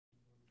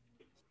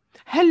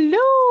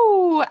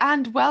Hello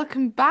and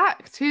welcome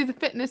back to the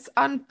Fitness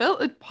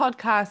Unfiltered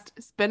podcast.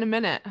 It's been a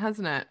minute,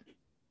 hasn't it?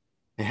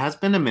 It has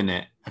been a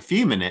minute, a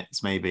few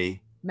minutes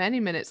maybe.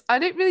 Many minutes. I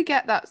don't really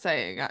get that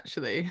saying,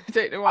 actually. I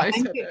don't know why I I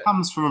think said it it.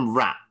 comes from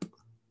rap.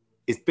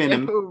 It's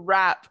been a Oh,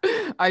 rap.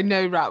 I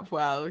know rap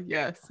well,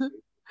 yes.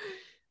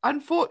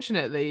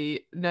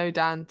 Unfortunately, no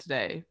Dan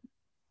today,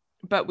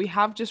 but we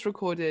have just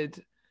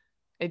recorded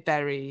a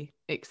very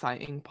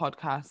exciting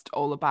podcast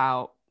all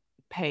about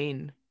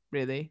pain,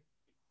 really.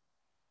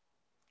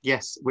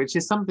 yes, which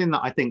is something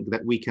that I think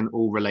that we can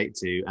all relate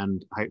to,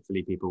 and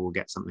hopefully people will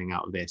get something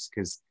out of this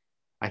because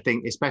I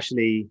think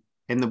especially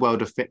in the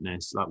world of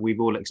fitness, like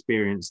we've all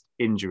experienced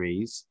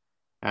injuries,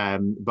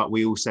 but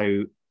we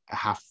also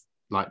have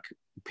like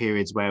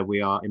periods where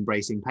we are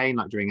embracing pain,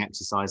 like during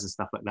exercise and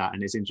stuff like that.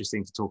 And it's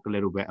interesting to talk a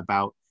little bit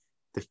about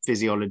the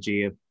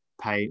physiology of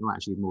pain, well,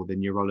 actually more the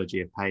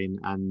neurology of pain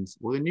and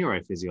the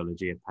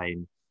neurophysiology of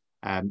pain.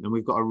 And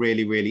we've got a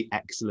really, really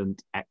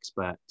excellent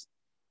expert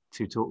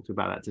to talk to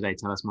about that today.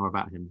 Tell us more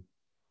about him.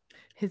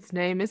 His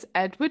name is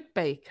Edward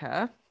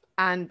Baker,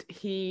 and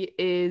he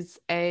is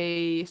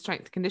a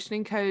strength and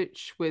conditioning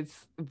coach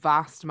with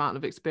vast amount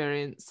of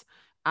experience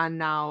and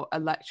now a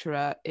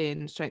lecturer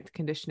in strength and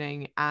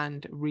conditioning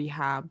and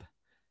rehab.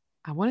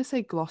 I want to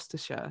say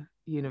Gloucestershire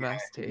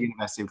University.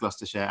 University of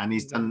Gloucestershire, and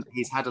he's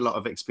had a lot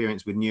of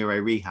experience with neuro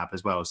rehab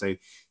as well, so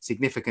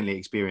significantly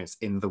experienced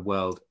in the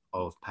world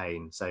of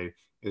pain. So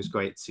it was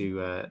great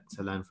to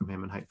learn from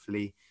him, and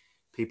hopefully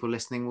people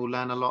listening will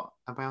learn a lot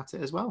about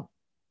it as well.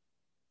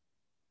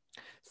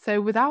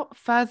 So without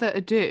further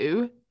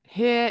ado,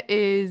 here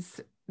is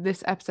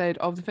this episode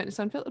of the Fitness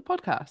Unfiltered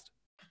podcast.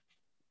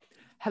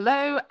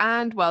 Hello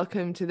and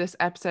welcome to this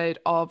episode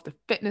of the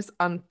Fitness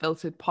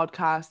Unfiltered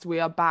podcast.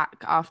 We are back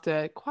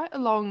after quite a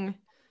long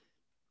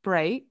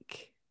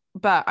break,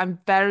 but I'm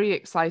very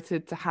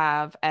excited to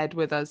have Ed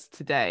with us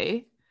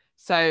today.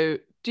 So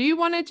do you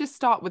want to just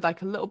start with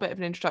like a little bit of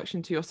an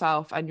introduction to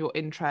yourself and your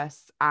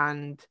interests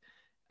and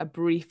a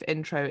brief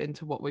intro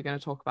into what we're going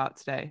to talk about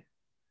today?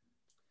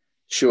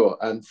 Sure,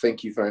 and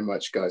thank you very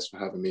much, guys, for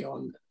having me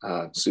on.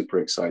 Super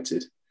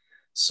excited.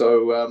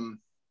 So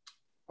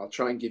I'll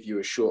try and give you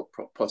a short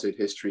potted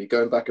history.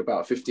 Going back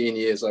about 15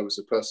 years, I was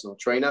a personal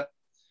trainer.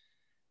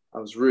 I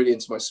was really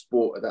into my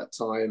sport at that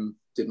time,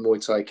 did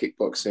Muay Thai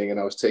kickboxing, and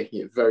I was taking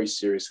it very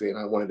seriously. And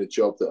I wanted a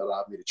job that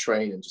allowed me to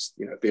train and just,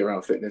 be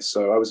around fitness.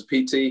 So I was a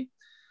PT,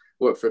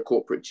 worked for a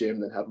corporate gym,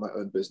 then had my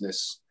own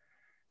business.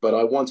 But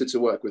I wanted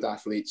to work with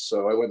athletes.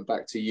 So I went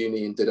back to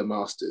uni and did a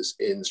master's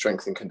in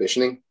strength and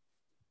conditioning.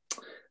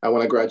 And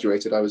when I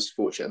graduated, I was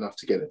fortunate enough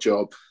to get a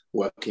job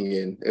working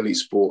in elite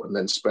sport and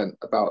then spent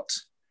about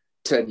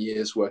 10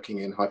 years working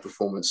in high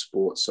performance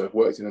sports. So I've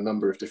worked in a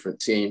number of different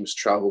teams,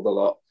 traveled a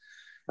lot,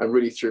 and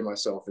really threw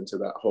myself into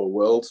that whole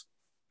world.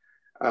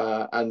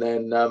 And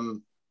then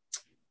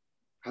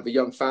have a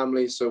young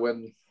family. So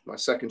when my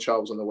second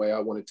child was on the way, I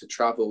wanted to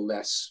travel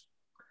less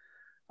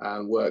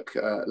and work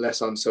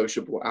less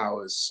unsociable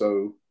hours.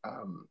 So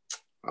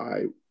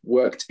I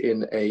worked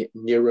in a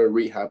neuro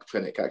rehab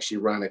clinic, actually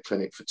ran a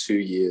clinic for 2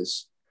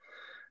 years.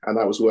 And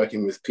that was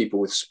working with people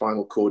with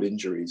spinal cord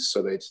injuries.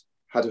 So they'd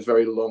had a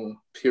very long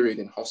period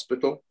in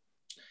hospital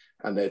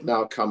and they'd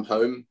now come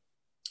home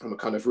and were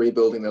kind of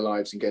rebuilding their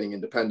lives and getting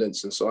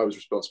independence. And so I was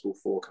responsible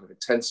for kind of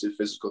intensive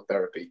physical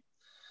therapy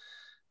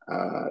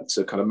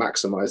to kind of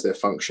maximize their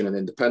function and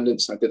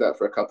independence. I did that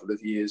for a couple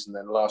of years. And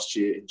then last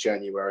year in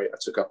January, I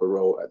took up a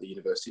role at the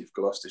University of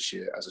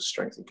Gloucestershire as a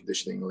strength and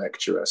conditioning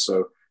lecturer.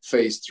 So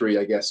phase 3,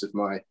 I guess, of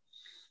my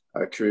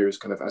career is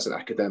kind of as an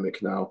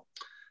academic now.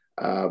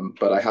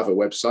 But I have a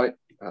website,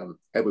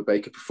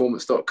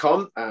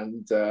 edwardbakerperformance.com,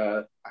 and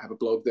I have a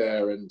blog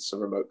there and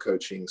some remote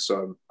coaching.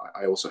 So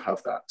I also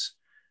have that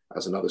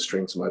as another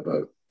string to my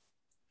bow.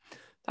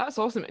 That's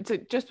awesome. So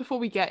just before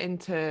we get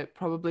into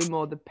probably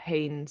more the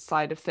pain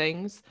side of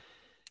things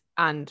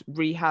and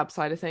rehab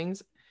side of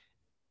things,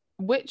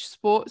 which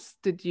sports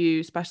did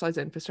you specialize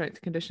in for strength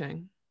and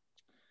conditioning?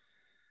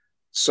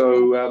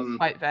 So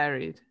quite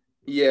varied.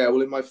 Yeah,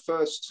 well, in my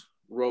first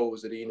role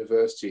was at a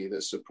university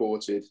that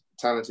supported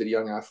talented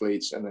young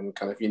athletes and then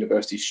kind of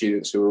university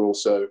students who were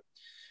also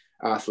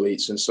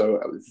athletes. And so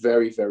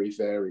very, very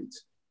varied.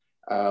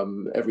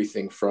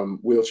 Everything from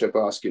wheelchair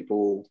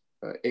basketball,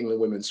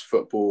 England women's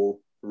football,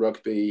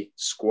 rugby,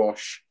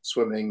 squash,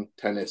 swimming,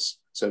 tennis.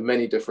 So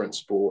many different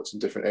sports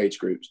and different age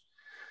groups.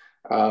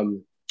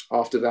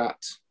 After that,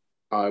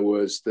 I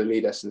was the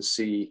lead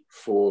S&C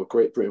for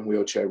Great Britain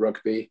Wheelchair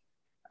Rugby.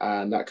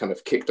 And that kind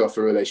of kicked off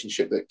a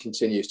relationship that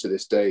continues to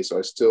this day. So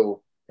I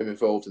still am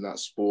involved in that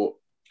sport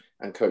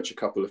and coach a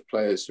couple of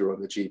players who are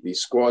on the GB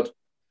squad.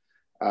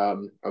 I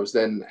was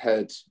then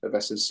head of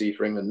S&C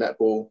for England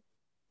Netball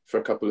for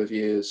a couple of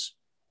years,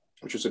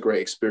 which was a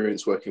great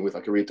experience working with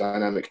like a really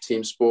dynamic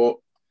team sport.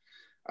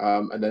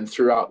 And then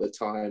throughout the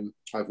time,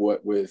 I've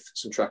worked with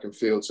some track and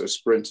field, so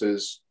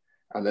sprinters,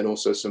 and then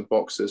also some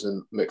boxers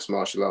and mixed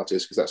martial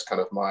artists, because that's kind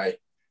of my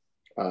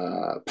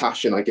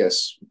passion, I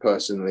guess,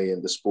 personally,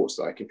 in the sports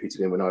that I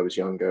competed in when I was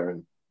younger.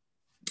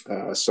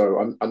 And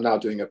so I'm now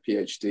doing a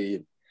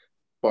PhD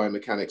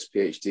biomechanics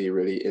PhD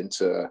really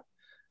into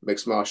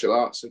mixed martial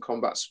arts and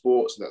combat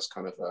sports. And that's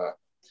kind of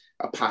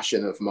a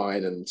passion of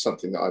mine and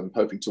something that I'm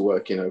hoping to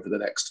work in over the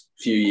next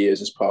few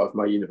years as part of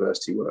my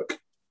university work.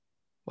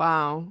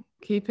 Wow.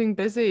 Keeping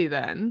busy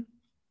then.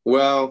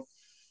 Well,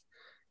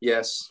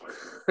 yes.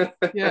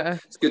 Yeah.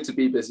 It's good to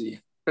be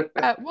busy.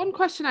 One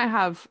question I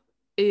have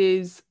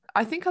is,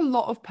 I think a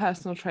lot of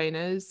personal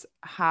trainers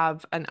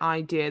have an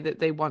idea that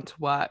they want to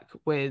work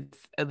with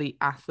elite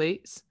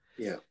athletes.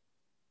 Yeah.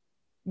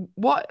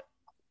 What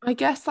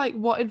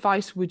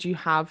advice would you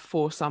have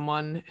for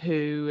someone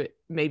who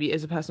maybe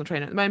is a personal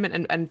trainer at the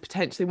moment and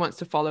potentially wants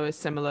to follow a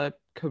similar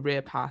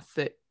career path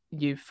that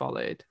you've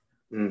followed?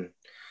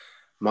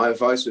 My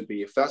advice would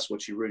be, if that's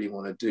what you really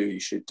want to do, you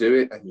should do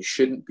it, and you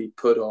shouldn't be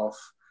put off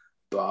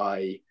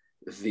by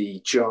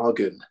the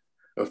jargon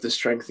of the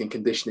strength and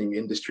conditioning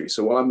industry.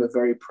 So while I'm a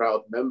very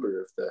proud member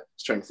of the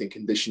strength and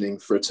conditioning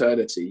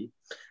fraternity,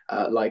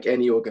 like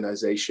any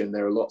organization,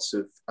 there are lots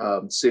of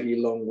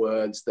silly long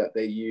words that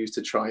they use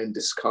to try and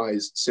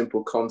disguise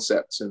simple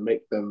concepts and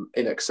make them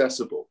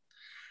inaccessible.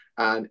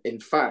 And in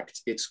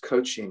fact, it's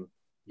coaching,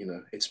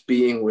 it's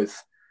being with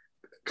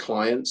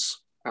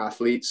clients,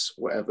 athletes,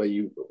 whatever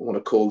you want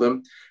to call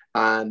them,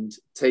 and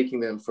taking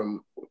them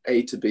from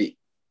A to B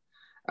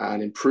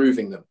and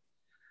improving them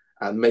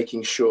and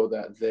making sure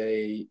that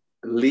they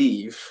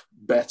leave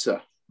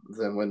better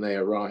than when they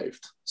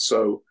arrived.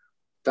 So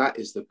that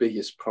is the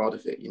biggest part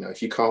of it.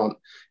 If you can't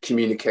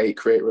communicate,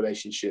 create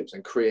relationships,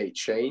 and create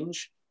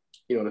change,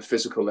 on a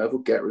physical level,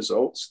 get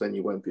results, then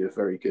you won't be a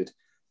very good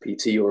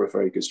PT or a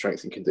very good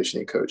strength and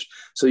conditioning coach.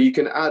 So you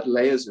can add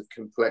layers of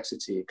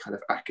complexity, kind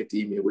of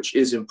academia, which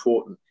is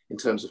important in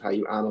terms of how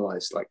you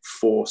analyze like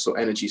force or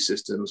energy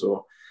systems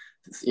or,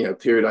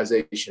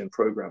 periodization and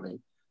programming.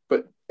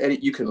 But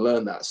you can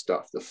learn that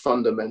stuff. The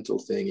fundamental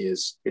thing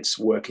is it's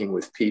working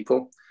with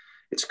people,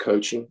 it's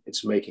coaching,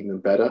 it's making them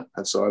better.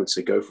 And so I would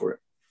say go for it.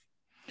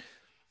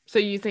 So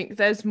you think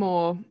there's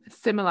more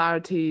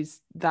similarities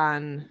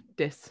than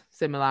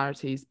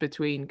dissimilarities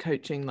between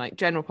coaching like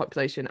general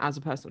population as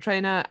a personal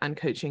trainer and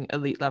coaching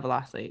elite level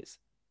athletes?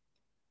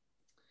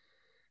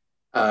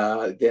 What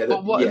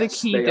are the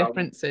key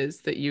differences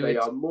that you They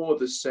are more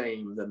the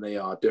same than they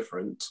are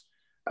different.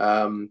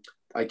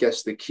 I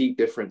guess the key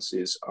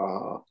differences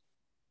are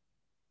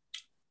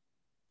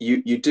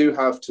you do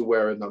have to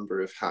wear a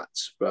number of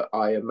hats, but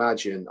I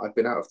imagine, I've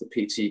been out of the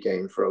PT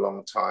game for a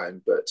long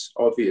time, but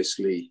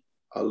obviously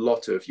a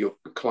lot of your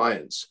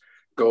clients'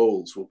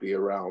 goals will be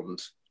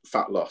around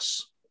fat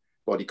loss,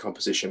 body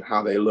composition,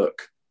 how they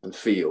look and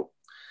feel,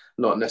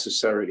 not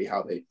necessarily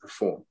how they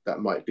perform.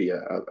 That might be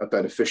a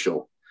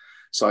beneficial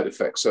side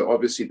effect. So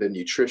obviously the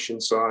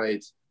nutrition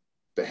side,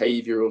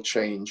 behavioral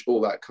change, all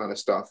that kind of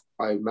stuff,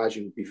 I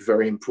imagine would be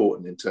very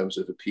important in terms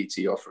of a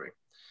PT offering.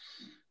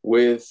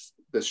 With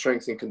the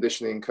strength and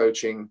conditioning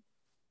coaching,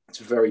 it's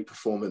very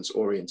performance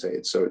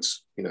orientated. So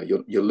it's,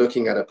 you're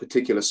looking at a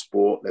particular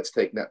sport. Let's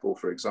take netball,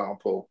 for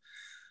example.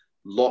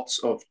 Lots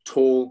of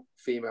tall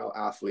female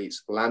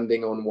athletes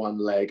landing on one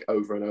leg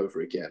over and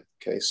over again.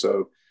 Okay.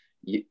 So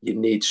you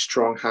need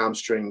strong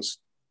hamstrings,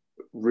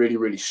 really,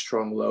 really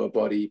strong lower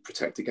body,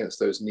 protect against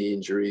those knee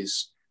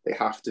injuries. They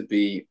have to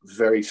be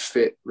very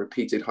fit,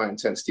 repeated high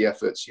intensity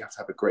efforts. You have to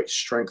have a great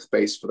strength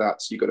base for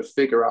that. So you've got to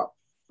figure out,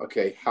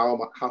 okay, how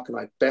can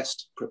I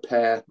best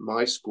prepare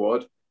my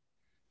squad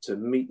to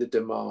meet the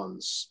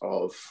demands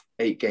of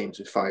 8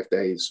 games in 5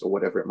 days or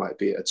whatever it might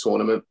be at a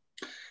tournament?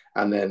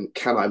 And then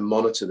can I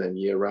monitor them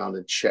year round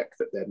and check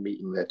that they're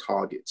meeting their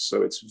targets?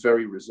 So it's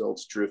very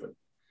results driven.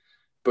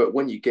 But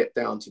when you get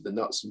down to the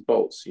nuts and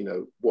bolts,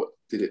 what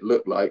did it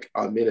look like?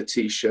 I'm in a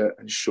t-shirt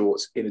and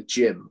shorts in a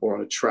gym or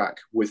on a track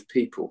with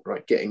people,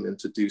 right? Getting them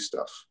to do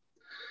stuff.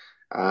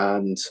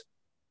 And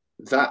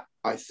that,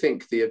 I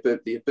think the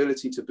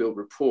ability to build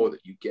rapport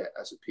that you get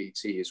as a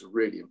PT is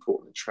really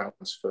important and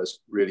transfers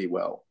really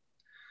well.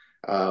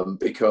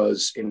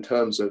 Because in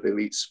terms of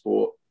elite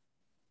sport,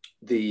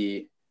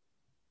 the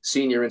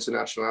senior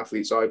international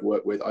athletes I've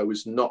worked with, I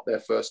was not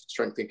their first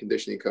strength and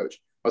conditioning coach.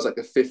 I was like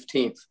the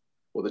 15th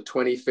or the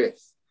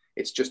 25th.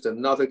 It's just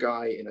another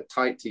guy in a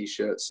tight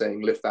t-shirt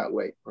saying, lift that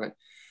weight, right?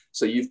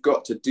 So you've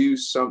got to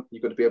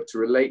you've got to be able to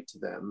relate to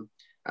them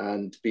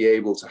and be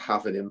able to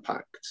have an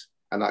impact.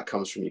 And that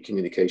comes from your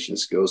communication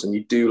skills. And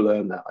you do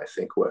learn that, I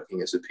think,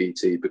 working as a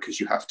PT, because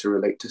you have to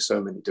relate to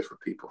so many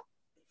different people.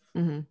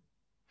 Mm-hmm.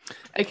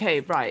 Okay,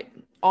 right.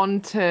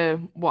 On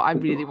to what I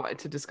really wanted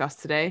to discuss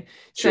today.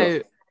 Sure.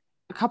 So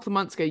a couple of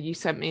months ago, you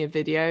sent me a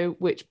video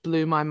which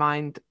blew my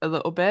mind a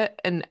little bit.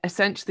 And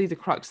essentially the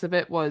crux of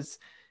it was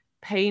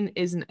pain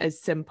isn't as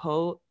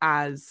simple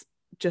as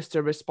just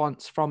a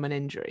response from an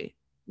injury.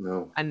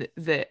 No. And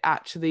that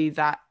actually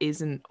that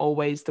isn't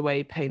always the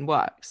way pain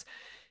works.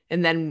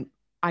 And then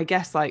I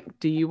guess,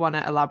 do you want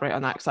to elaborate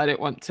on that? Because I don't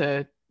want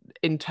to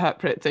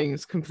interpret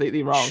things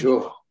completely wrong.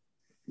 Sure.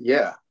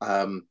 Yeah.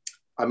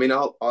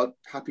 I'll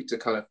happy to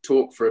kind of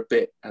talk for a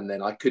bit, and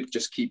then I could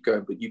just keep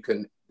going, but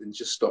then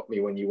just stop me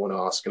when you want to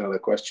ask another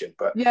question.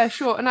 But yeah,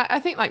 sure. And I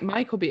think like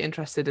Mike will be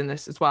interested in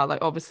this as well.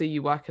 Like obviously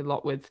you work a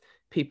lot with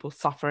people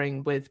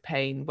suffering with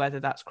pain, whether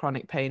that's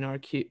chronic pain or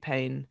acute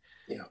pain.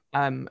 Yeah.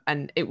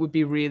 And it would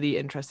be really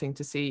interesting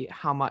to see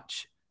how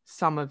much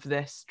some of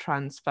this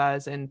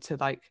transfers into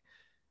like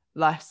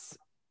less,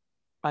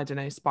 I don't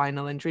know,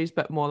 spinal injuries,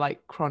 but more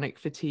like chronic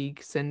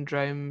fatigue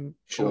syndrome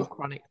or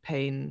chronic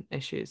pain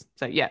issues.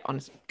 So yeah,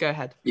 honestly, go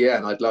ahead. Yeah,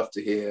 and I'd love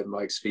to hear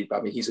Mike's feedback.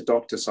 I mean, he's a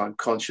doctor, so I'm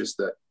conscious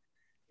that,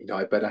 you know,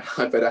 I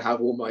better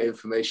have all my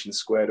information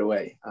squared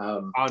away.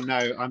 Oh no,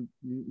 I'm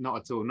not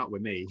at all. Not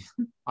with me.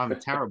 I'm a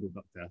terrible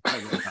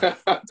doctor.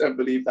 I don't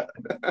believe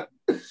that.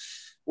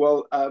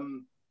 Well,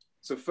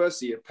 so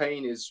firstly,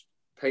 pain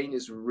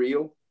is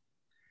real.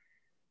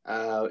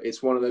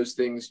 It's one of those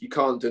things you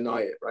can't deny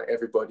it, right?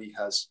 Everybody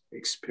has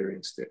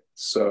experienced it.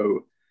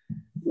 So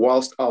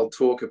whilst I'll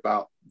talk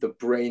about the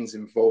brain's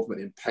involvement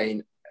in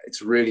pain,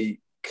 it's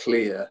really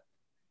clear.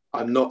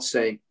 I'm not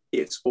saying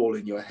it's all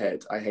in your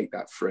head. I hate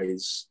that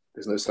phrase.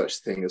 There's no such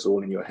thing as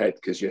all in your head,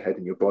 because your head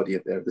and your body,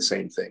 they're the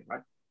same thing,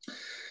 right?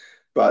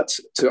 But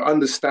to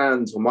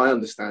understand, or my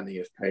understanding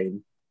of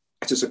pain,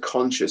 it's just a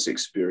conscious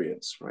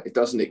experience, right? It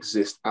doesn't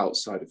exist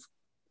outside of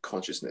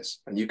consciousness.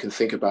 And you can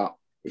think about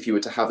if you were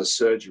to have a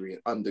surgery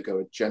and undergo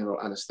a general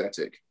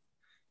anesthetic,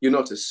 you're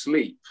not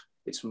asleep.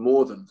 It's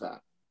more than that.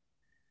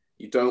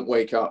 You don't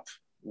wake up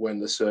when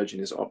the surgeon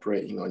is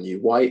operating on you.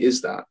 Why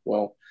is that?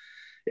 Well,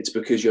 it's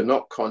because you're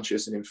not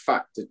conscious. And in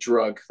fact, the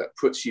drug that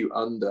puts you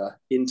under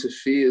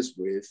interferes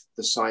with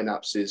the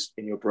synapses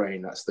in your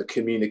brain. That's the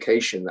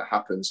communication that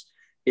happens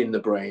in the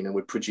brain and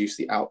would produce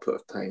the output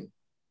of pain.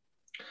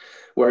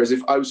 Whereas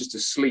if I was just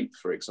asleep,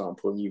 for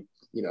example, and you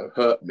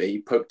hurt me,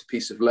 poked a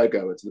piece of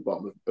Lego into the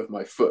bottom of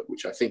my foot,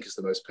 which I think is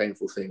the most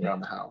painful thing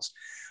around the house,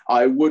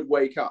 I would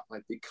wake up,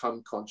 I'd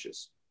become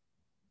conscious.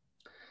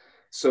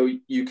 So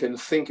you can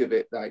think of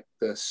it like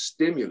the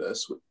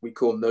stimulus, we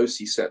call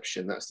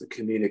nociception, that's the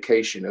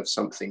communication of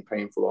something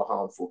painful or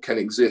harmful, can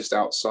exist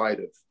outside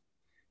of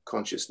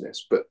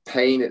consciousness. But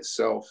pain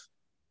itself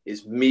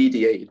is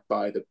mediated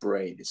by the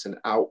brain. It's an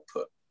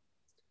output.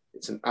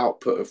 It's an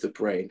output of the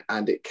brain,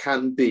 and it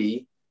can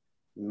be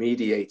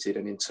mediated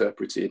and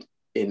interpreted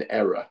in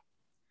error.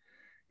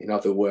 In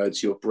other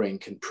words, your brain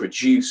can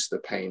produce the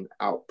pain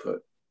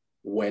output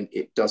when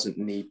it doesn't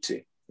need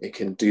to. It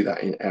can do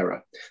that in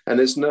error. And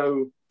there's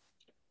no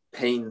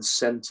pain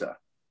center,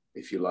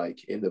 if you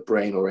like, in the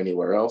brain or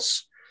anywhere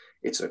else.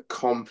 It's a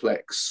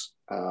complex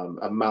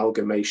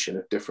amalgamation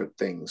of different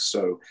things.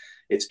 So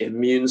it's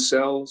immune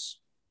cells,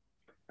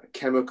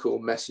 chemical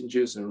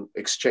messengers and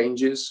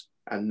exchanges,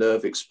 and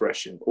nerve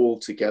expression all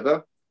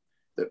together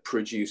that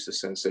produce the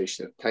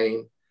sensation of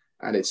pain.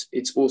 And it's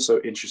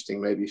also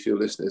interesting, maybe for your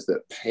listeners,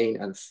 that pain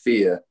and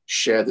fear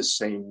share the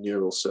same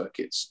neural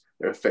circuits.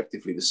 They're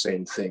effectively the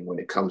same thing when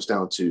it comes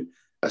down to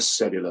a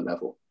cellular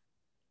level.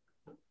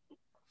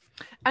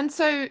 And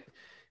so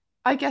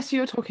I guess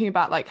you're talking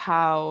about like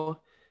how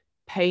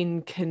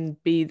pain can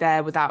be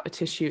there without a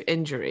tissue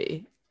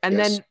injury. And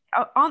Yes.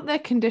 Then aren't there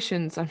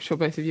conditions, I'm sure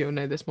both of you will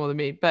know this more than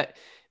me, but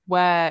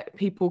where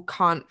people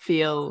can't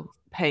feel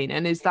pain?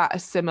 And is that a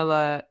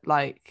similar,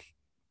 like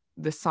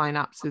the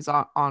synapses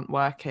aren't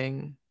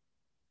working?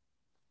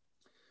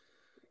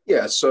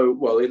 Yeah, so,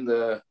 well,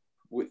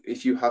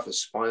 if you have a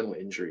spinal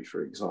injury,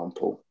 for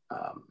example,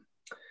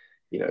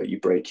 you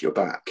break your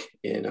back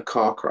in a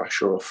car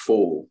crash or a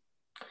fall,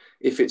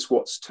 if it's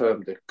what's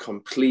termed a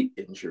complete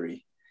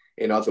injury,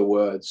 in other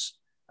words,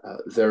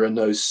 there are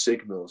no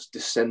signals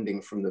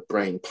descending from the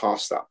brain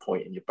past that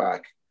point in your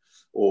back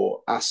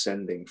or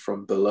ascending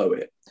from below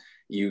it,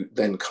 you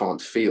then can't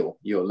feel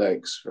your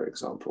legs, for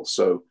example.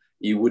 So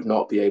you would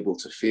not be able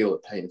to feel a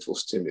painful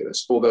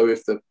stimulus. Although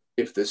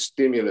if the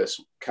stimulus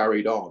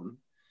carried on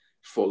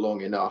for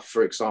long enough,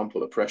 for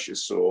example, a pressure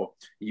sore,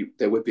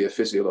 there would be a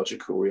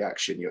physiological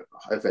reaction.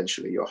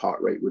 Eventually your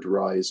heart rate would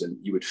rise and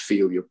you would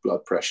feel your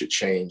blood pressure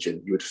change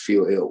and you would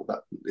feel ill.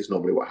 That is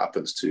normally what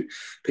happens to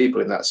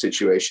people in that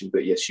situation.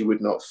 But yes, you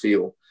would not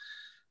feel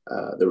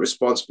the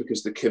response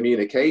because the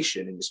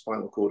communication in the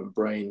spinal cord and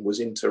brain was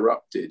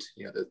interrupted.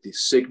 The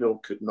signal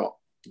could not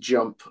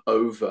jump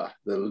over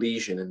the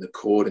lesion in the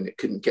cord and it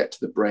couldn't get to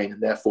the brain,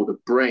 and therefore the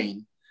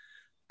brain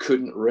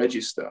couldn't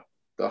register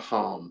the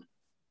harm,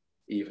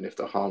 even if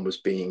the harm was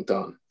being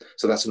done.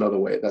 So that's another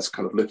way. That's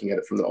kind of looking at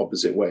it from the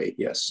opposite way.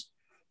 Yes.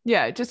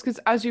 Yeah, just because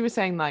as you were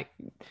saying, like,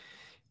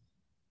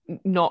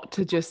 not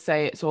to just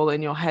say it's all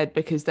in your head,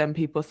 because then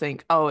people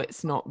think, oh,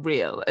 it's not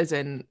real. As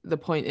in, the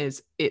point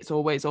is, it's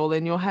always all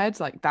in your head.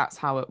 Like, that's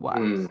how it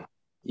works.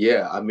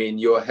 Yeah, I mean,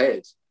 your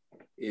head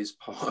is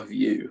part of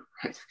you,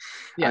 right?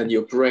 Yeah. And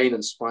your brain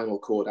and spinal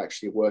cord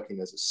actually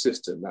working as a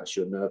system. That's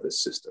your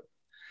nervous system.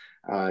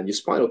 And your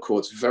spinal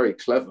cord's very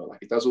clever.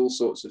 Like, it does all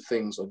sorts of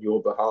things on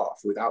your behalf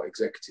without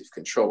executive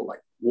control.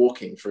 Like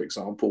walking, for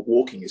example,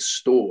 walking is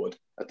stored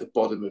at the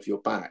bottom of your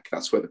back.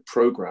 That's where the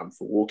program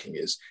for walking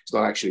is. It's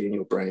not actually in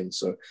your brain.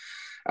 So,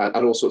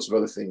 and all sorts of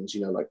other things,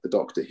 like the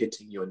doctor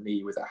hitting your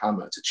knee with a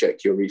hammer to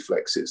check your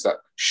reflexes, that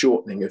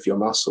shortening of your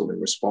muscle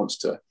in response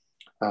to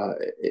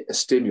a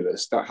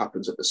stimulus, that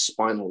happens at the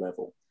spinal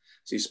level.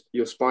 So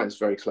your spine is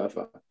very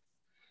clever.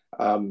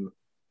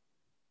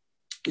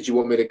 Did you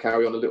want me to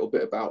carry on a little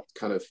bit about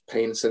kind of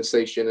pain,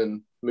 sensation,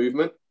 and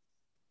movement?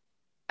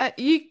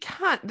 You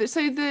can't.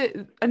 So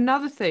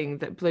another thing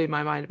that blew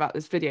my mind about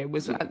this video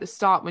was at the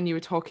start when you were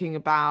talking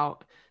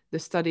about the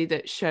study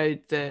that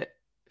showed that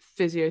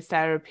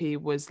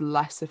physiotherapy was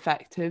less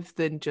effective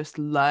than just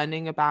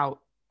learning about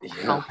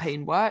how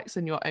pain works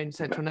and your own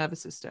central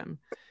nervous system.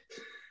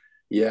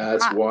 Yeah,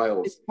 it's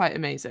wild. It's quite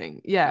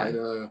amazing. Yeah. I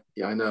know.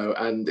 Yeah, I know.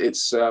 And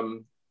it's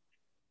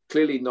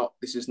clearly not,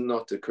 this is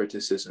not a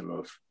criticism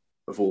of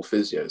all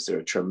physios. There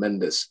are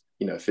tremendous,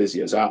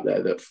 physios out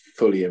there that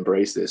fully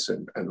embrace this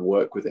and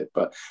work with it.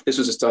 But this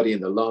was a study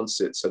in the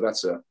Lancet, so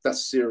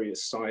that's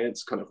serious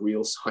science, kind of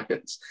real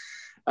science,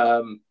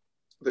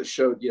 that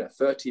showed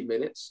 30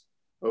 minutes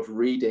of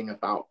reading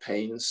about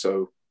pain.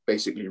 So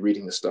basically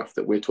reading the stuff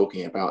that we're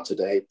talking about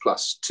today,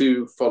 plus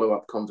 2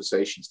 follow-up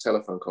conversations,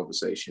 telephone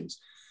conversations,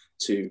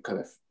 to kind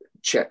of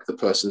check the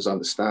person's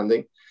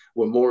understanding,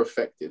 were more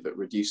effective at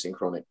reducing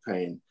chronic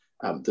pain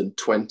than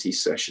 20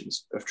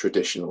 sessions of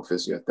traditional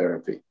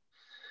physiotherapy.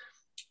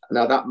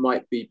 Now, that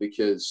might be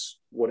because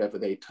whatever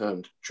they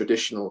termed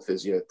traditional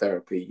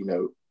physiotherapy,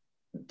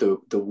 the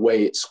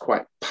way it's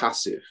quite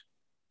passive.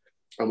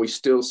 And we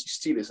still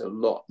see this a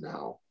lot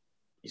now.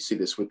 You see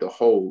this with the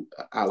whole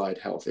allied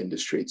health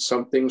industry.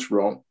 Something's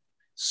wrong.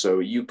 So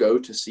you go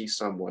to see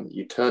someone,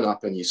 you turn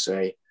up and you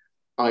say,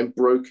 I'm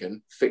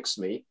broken, fix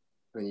me.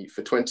 And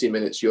for 20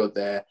 minutes, you're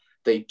there.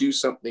 They do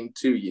something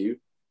to you,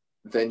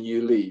 then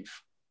you leave,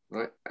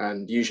 right?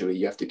 And usually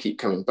you have to keep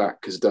coming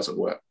back because it doesn't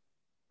work.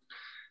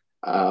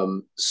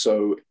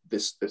 So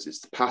this is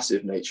the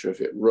passive nature of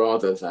it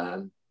rather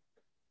than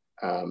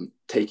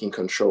taking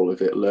control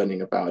of it,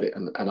 learning about it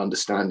and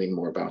understanding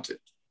more about it.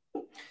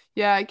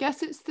 Yeah, I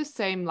guess it's the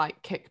same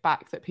like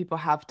kickback that people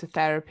have to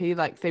therapy.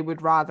 Like they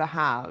would rather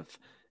have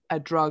a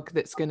drug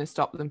that's going to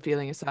stop them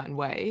feeling a certain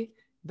way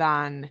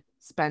than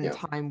spend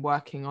time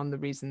working on the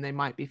reason they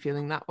might be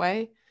feeling that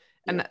way.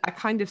 And I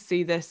kind of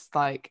see this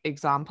like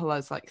example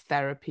as like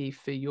therapy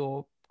for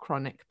your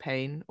chronic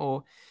pain.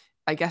 Or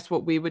I guess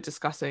what we were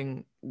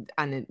discussing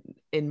and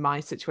in my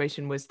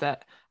situation was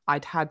that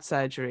I'd had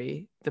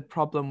surgery, the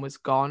problem was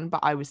gone, but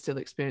I was still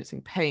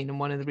experiencing pain. And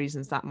one of the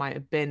reasons that might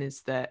have been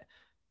is that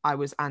I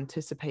was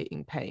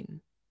anticipating pain.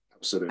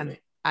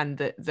 Absolutely. And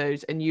that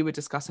those, and you were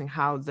discussing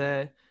how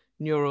the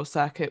neural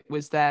circuit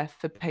was there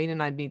for pain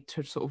and I need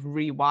to sort of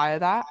rewire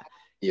that.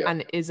 Yeah.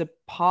 And is a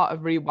part of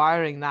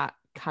rewiring that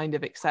kind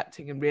of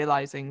accepting and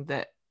realizing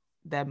that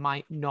there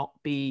might not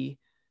be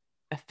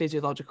a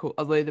physiological,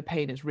 although the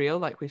pain is real,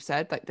 like we've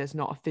said, like there's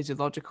not a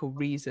physiological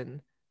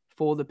reason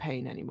for the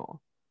pain anymore.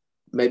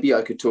 Maybe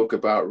I could talk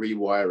about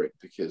rewiring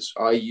because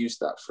I used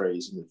that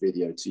phrase in the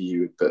video to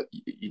you, but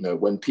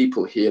when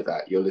people hear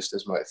that, your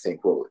listeners might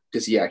think, well,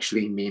 does he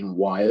actually mean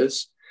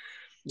wires?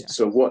 Yeah.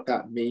 So what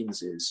that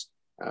means is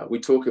we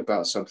talk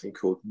about something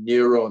called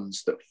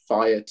neurons that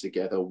fire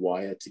together,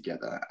 wire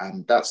together,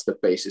 and that's the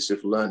basis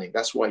of learning.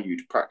 That's why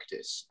you'd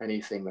practice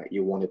anything that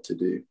you wanted to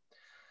do.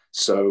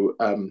 So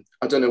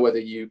I don't know whether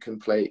you can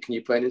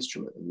you play an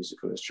instrument, a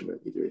musical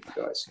instrument, either of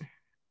you guys?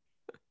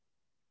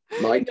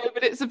 Mike? No,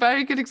 but it's a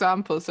very good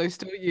example, so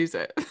still use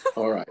it.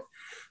 All right.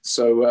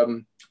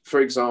 So,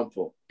 for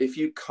example, if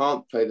you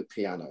can't play the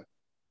piano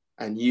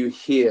and you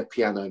hear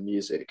piano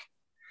music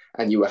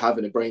and you were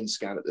having a brain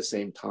scan at the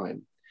same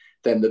time,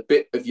 then the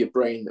bit of your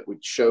brain that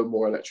would show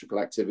more electrical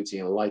activity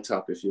and light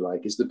up, if you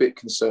like, is the bit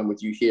concerned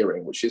with you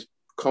hearing, which is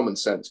common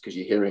sense because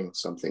you're hearing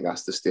something,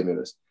 that's the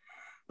stimulus.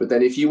 But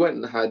then if you went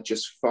and had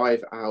just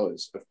 5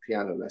 hours of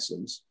piano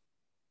lessons,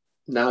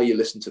 now you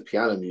listen to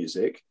piano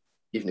music,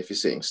 even if you're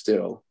sitting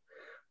still,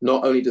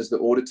 not only does the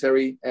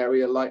auditory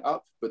area light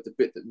up, but the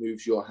bit that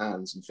moves your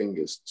hands and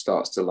fingers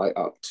starts to light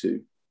up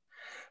too.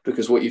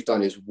 Because what you've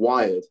done is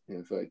wired, in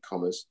inverted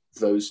commas,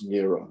 those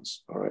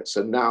neurons. All right.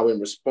 So now in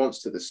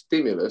response to the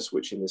stimulus,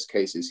 which in this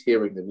case is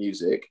hearing the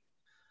music,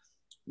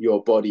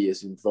 your body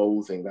is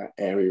involving that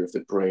area of the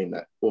brain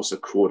that also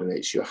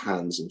coordinates your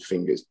hands and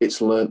fingers.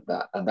 It's learned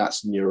that, and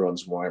that's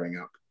neurons wiring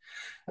up.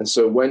 And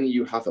so when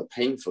you have a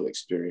painful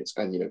experience,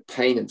 and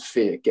pain and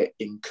fear get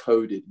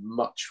encoded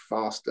much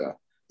faster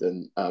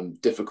than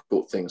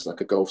difficult things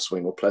like a golf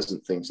swing or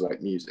pleasant things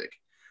like music.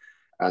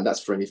 And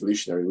that's for an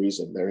evolutionary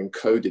reason. They're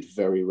encoded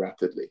very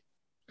rapidly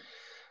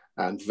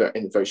and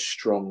very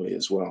strongly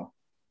as well.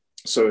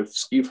 So if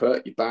you've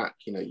hurt your back,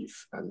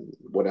 and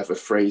whatever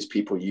phrase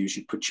people use,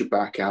 you put your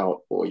back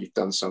out or you've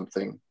done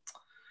something,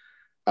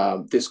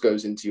 this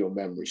goes into your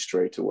memory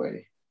straight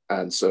away.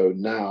 And so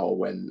now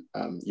when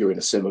you're in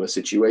a similar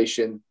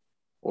situation,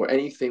 or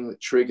anything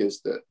that triggers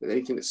that,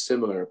 anything that's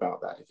similar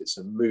about that, if it's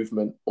a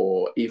movement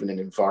or even an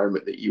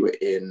environment that you were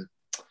in,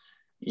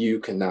 you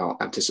can now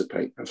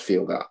anticipate and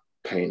feel that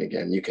pain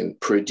again. You can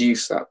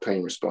produce that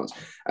pain response.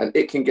 And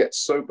it can get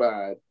so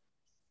bad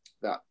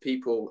that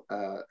people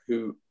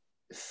who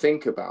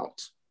think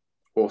about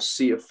or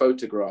see a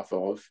photograph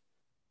of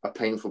a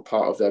painful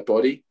part of their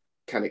body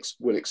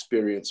will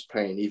experience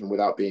pain even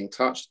without being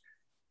touched.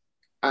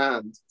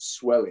 and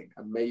swelling.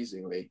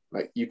 Amazingly,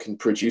 like you can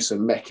produce a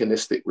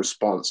mechanistic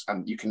response,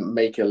 and you can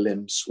make a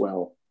limb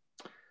swell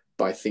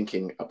by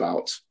thinking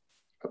about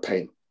a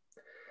pain.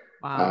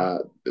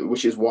 Wow.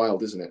 Which is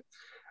wild, isn't it?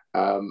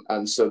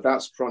 And so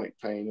that's chronic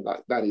pain.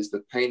 That is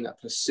the pain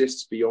that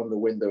persists beyond the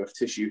window of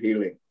tissue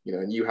healing. You know,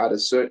 and you had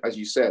as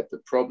you said, the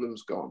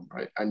problem's gone,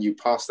 right? And you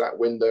pass that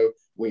window.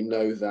 We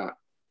know that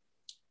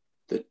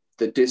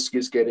the disc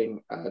is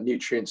getting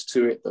nutrients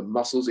to it. The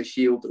muscles are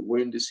healed. The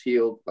wound is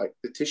healed. Like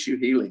the tissue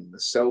healing, the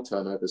cell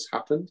turnover has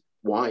happened.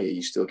 Why are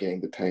you still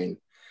getting the pain?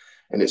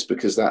 And it's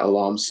because that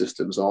alarm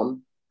system's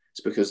on.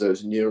 It's because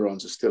those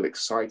neurons are still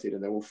excited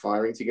and they're all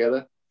firing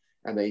together,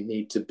 and they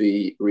need to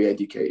be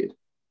re-educated.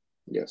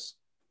 Yes.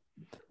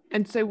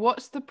 And so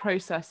what's the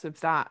process of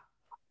that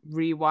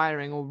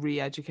rewiring or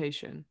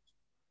re-education?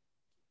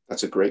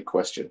 That's a great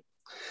question.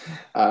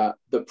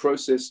 The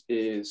process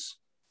is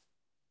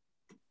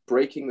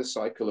breaking the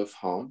cycle of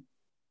harm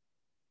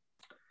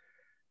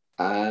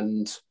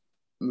and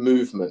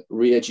movement,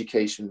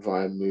 re-education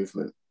via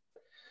movement.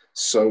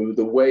 So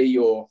the way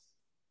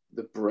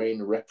the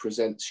brain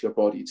represents your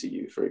body to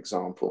you, for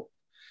example,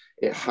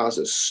 it has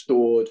a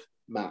stored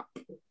map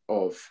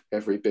of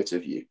every bit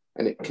of you,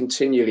 and it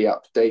continually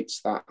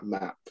updates that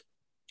map,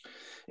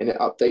 and it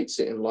updates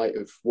it in light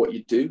of what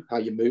you do, how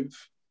you move,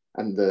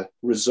 and the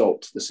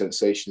result, the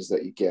sensations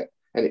that you get,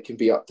 and it can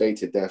be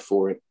updated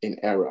therefore in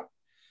error.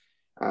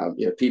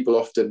 You know, people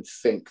often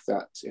think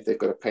that if they've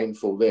got a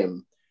painful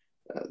limb,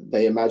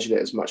 they imagine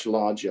it as much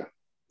larger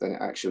than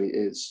it actually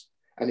is.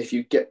 And if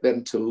you get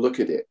them to look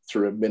at it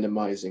through a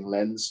minimizing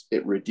lens,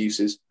 it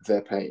reduces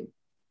their pain.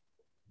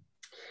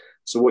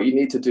 So what you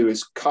need to do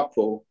is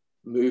couple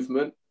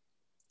movement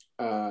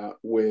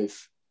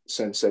with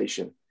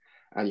sensation,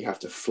 and you have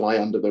to fly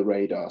under the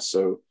radar.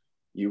 So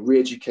you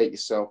re-educate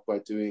yourself by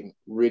doing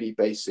really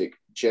basic,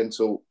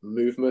 gentle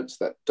movements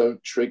that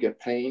don't trigger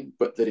pain,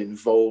 but that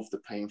involve the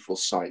painful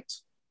site.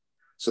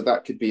 So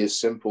that could be as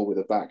simple with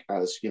a back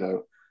as, you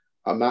know,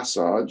 a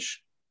massage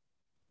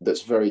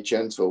that's very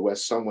gentle, where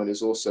someone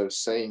is also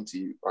saying to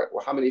you, right,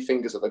 well, how many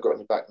fingers have I got on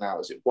your back now?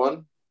 Is it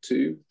 1,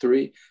 2,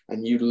 3?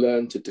 And you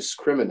learn to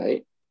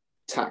discriminate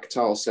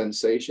tactile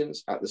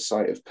sensations at the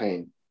site of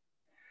pain.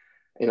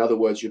 In other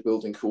words, you're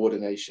building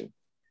coordination.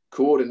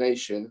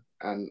 Coordination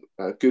and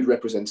good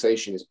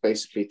representation is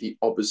basically the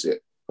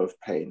opposite of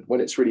pain.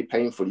 When it's really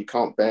painful, you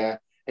can't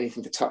bear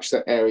anything to touch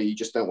that area. You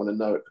just don't want to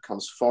know. It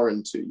becomes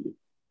foreign to you.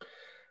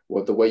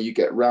 Well, the way you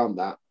get around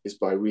that is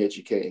by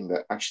re-educating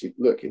that actually,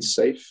 look, it's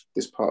safe.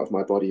 This part of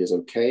my body is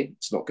okay.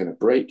 It's not going to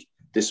break.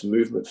 This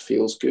movement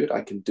feels good.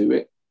 I can do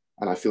it.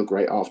 And I feel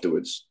great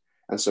afterwards.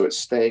 And so it's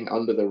staying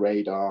under the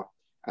radar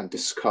and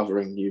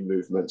discovering new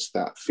movements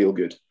that feel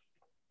good.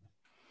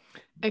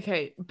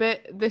 Okay,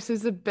 but this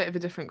is a bit of a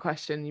different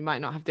question. You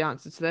might not have the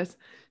answer to this,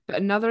 but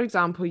another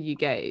example you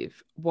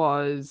gave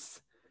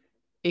was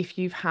if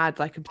you've had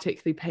like a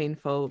particularly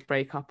painful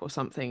breakup or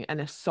something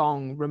and a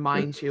song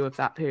reminds you of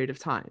that period of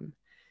time.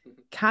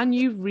 Can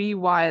you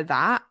rewire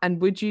that? And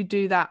would you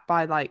do that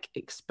by like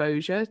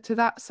exposure to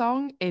that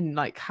song in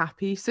like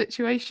happy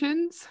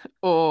situations?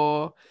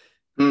 Or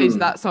is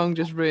that song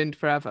just ruined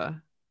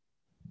forever?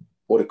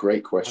 What a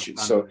great question.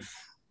 So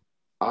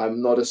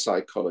I'm not a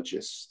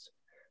psychologist,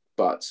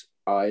 but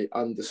I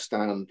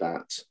understand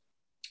that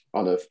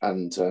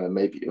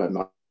maybe I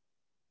might.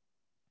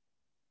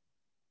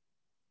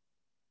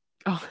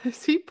 Oh,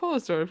 is he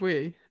paused or have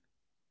we?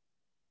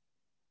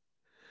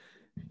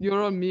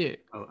 You're on mute.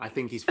 Oh, I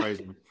think he's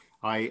frozen.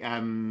 I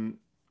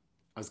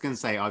was going to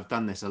say I've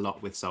done this a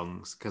lot with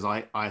songs because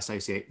I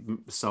associate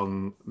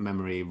song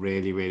memory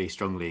really, really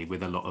strongly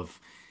with a lot of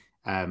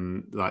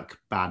like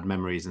bad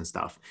memories and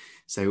stuff.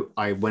 So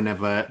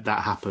whenever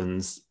that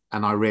happens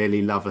and I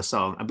really love a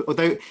song,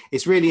 although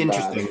it's really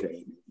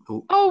interesting.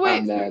 Oh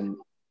wait,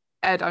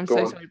 Ed, I'm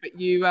so sorry, but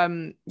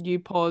you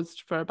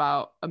paused for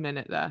about a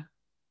minute there.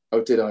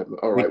 Oh, did I?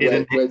 All right.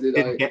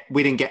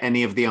 We didn't get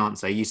any of the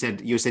answer. You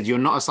said you're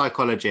not a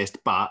psychologist,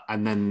 but,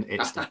 and then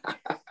it's.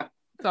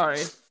 Sorry.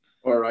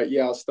 All right.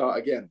 Yeah, I'll start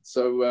again.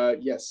 So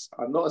yes,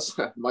 I'm not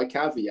my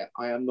caveat.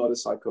 I am not a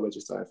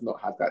psychologist. I have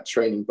not had that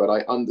training, but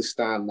I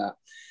understand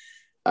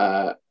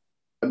that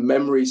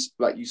memories,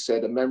 like you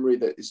said, a memory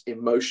that is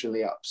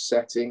emotionally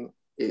upsetting,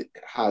 it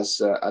has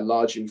a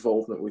large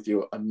involvement with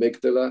your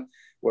amygdala,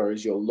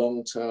 whereas your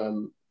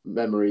long-term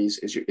memories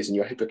is in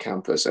your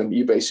hippocampus, and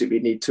you basically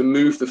need to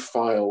move the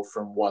file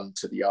from one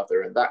to the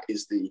other, and that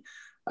is the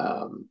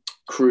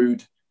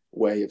crude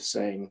way of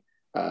saying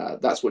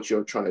that's what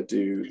you're trying to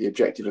do. The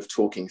objective of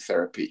talking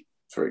therapy,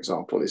 for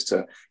example, is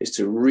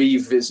to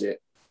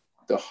revisit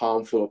the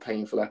harmful or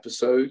painful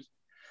episode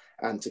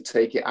and to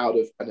take it out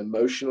of an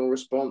emotional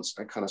response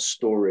and kind of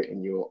store it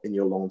in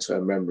your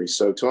long-term memory.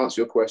 So to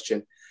answer your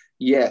question,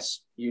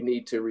 yes, you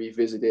need to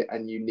revisit it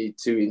and you need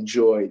to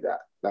enjoy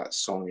that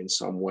song in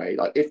some way.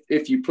 Like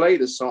if you play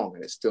the song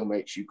and it still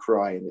makes you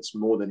cry and it's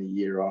more than a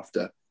year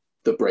after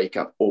the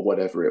breakup or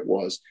whatever it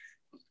was,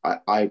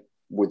 I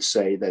would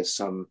say there's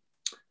some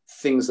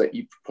things that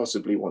you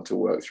possibly want to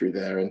work through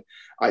there. And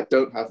I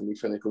don't have any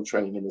clinical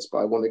training in this, but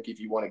I want to give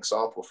you one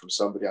example from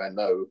somebody I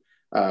know,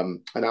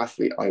 an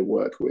athlete I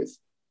work with,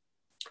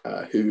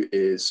 who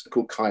is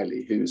called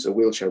Kylie, who's a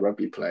wheelchair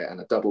rugby player and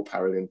a double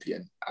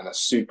Paralympian and a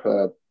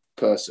superb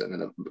person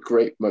and a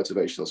great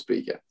motivational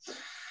speaker.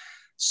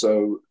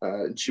 So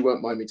she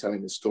won't mind me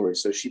telling this story.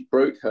 So she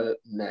broke her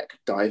neck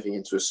diving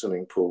into a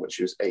swimming pool when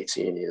she was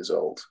 18 years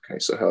old. Okay,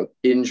 so her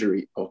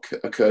injury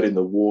occurred in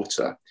the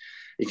water.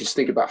 You can just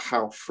think about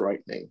how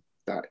frightening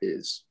that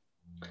is.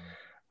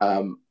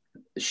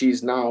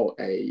 She's now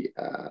a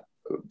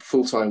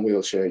full-time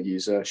wheelchair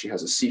user. She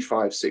has a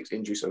C5-6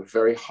 injury, so a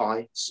very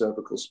high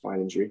cervical spine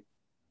injury.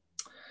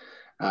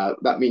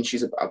 That means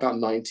she's about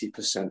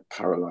 90%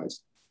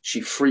 paralyzed.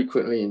 She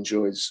frequently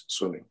enjoys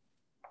swimming,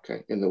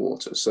 okay, in the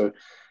water. So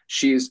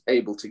she is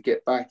able to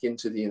get back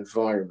into the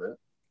environment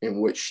in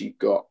which she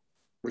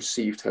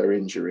received her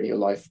injury, a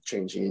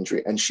life-changing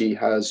injury, and she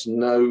has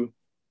no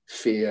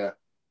fear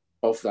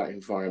of that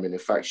environment. In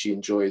fact, she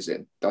enjoys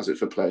it, does it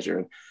for pleasure.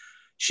 And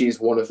she's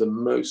one of the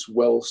most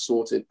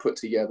well-sorted,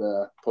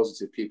 put-together,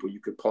 positive people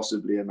you could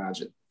possibly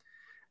imagine.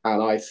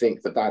 And I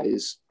think that that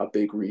is a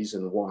big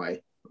reason why,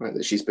 right,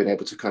 that she's been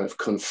able to kind of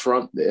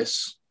confront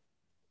this,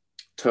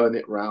 turn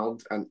it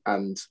round,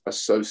 and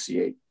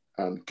associate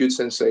good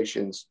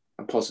sensations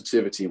and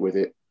positivity with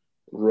it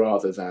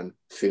rather than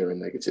fear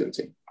and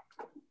negativity.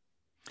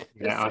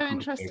 Yeah, it's so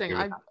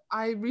interesting.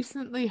 I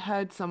recently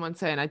heard someone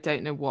say, and I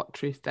don't know what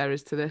truth there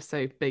is to this,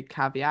 so big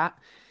caveat,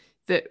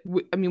 that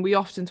we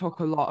often talk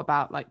a lot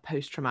about like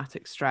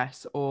post-traumatic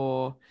stress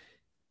or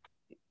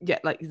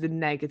like the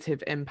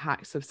negative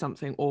impacts of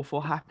something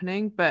awful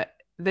happening, but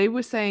they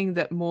were saying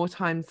that more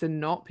times than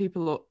not,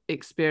 people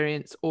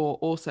experience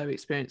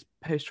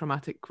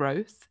post-traumatic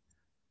growth.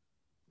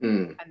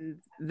 And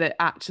that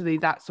actually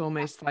that's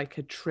almost like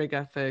a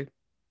trigger for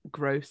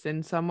growth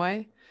in some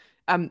way.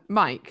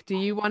 Mike, do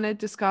you want to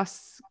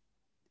discuss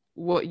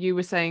what you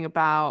were saying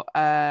about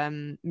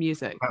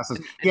music?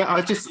 Yeah,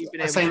 I just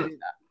saying,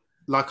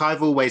 like,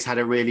 I've always had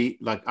a really,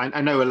 like, I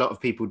know a lot of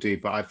people do,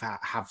 but I've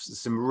have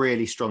some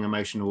really strong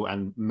emotional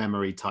and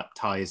memory type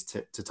ties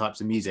to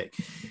types of music.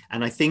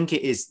 And I think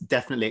it is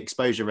definitely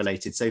exposure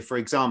related. So for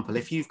example,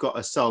 if you've got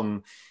a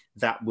song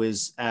that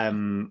was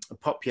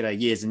popular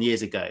years and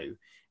years ago,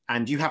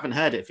 and you haven't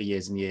heard it for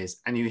years and years,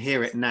 and you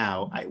hear it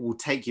now, it will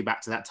take you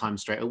back to that time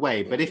straight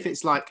away. But if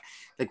it's like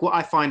what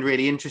I find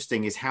really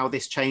interesting is how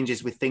this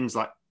changes with things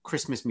like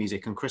Christmas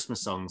music and Christmas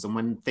songs, and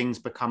when things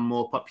become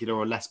more popular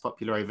or less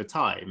popular over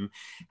time,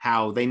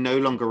 how they no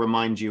longer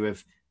remind you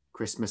of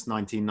Christmas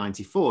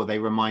 1994, they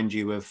remind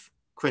you of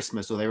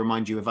Christmas, or they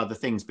remind you of other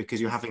things, because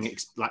you're having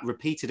like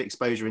repeated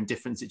exposure in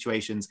different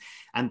situations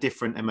and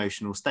different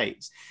emotional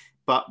states.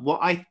 But what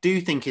I do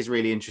think is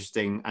really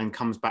interesting, and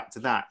comes back to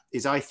that,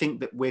 is I think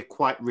that we're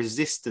quite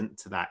resistant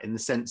to that, in the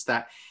sense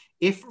that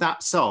if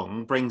that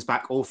song brings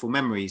back awful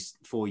memories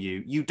for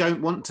you, you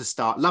don't want to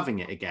start loving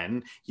it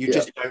again. You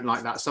just don't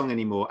like that song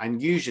anymore. And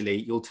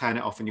usually you'll turn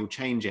it off and you'll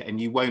change it,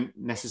 and you won't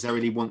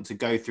necessarily want to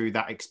go through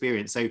that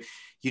experience. So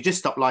you just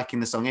stop liking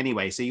the song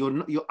anyway. So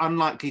you're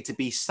unlikely to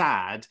be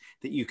sad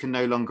that you can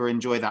no longer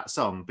enjoy that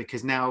song,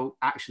 because now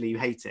actually you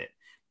hate it.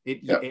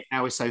 It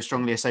now is so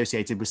strongly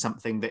associated with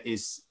something that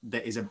is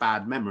a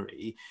bad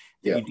memory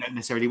that you don't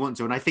necessarily want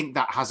to. And I think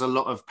that has a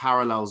lot of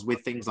parallels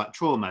with things like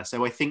trauma.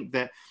 So I think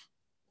that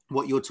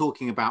what you're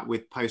talking about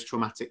with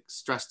post-traumatic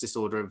stress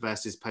disorder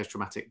versus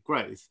post-traumatic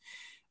growth,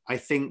 I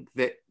think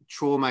that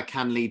trauma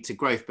can lead to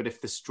growth, but if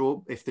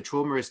the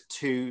trauma is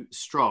too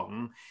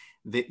strong,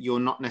 that you're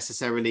not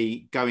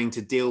necessarily going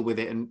to deal with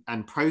it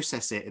and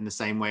process it in the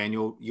same way, and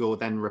you're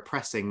then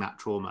repressing that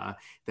trauma,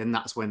 then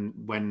that's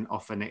when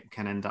often it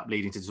can end up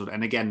leading to disorder.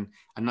 And again,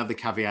 another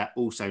caveat,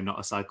 also not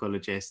a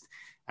psychologist,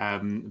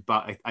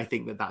 but I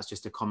think that that's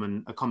just a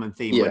common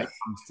theme when it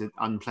comes to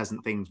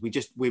unpleasant things.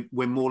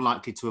 We're more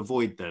likely to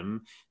avoid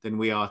them than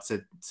we are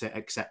to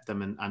accept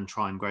them and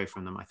try and grow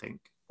from them, I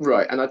think.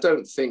 Right. And I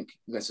don't think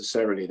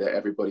necessarily that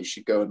everybody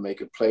should go and make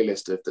a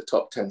playlist of the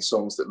top 10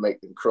 songs that make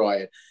them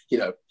cry,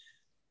 and,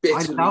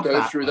 bitterly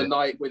go through the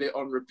night with it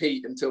on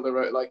repeat until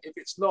they're like, if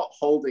it's not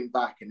holding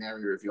back an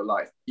area of your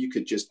life, you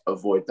could just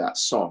avoid that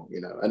song,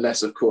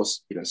 unless of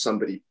course,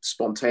 somebody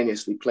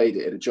spontaneously played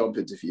it at a job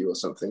interview or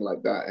something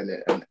like that, and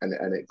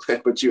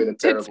it put you in a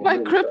terrible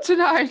mood. It's my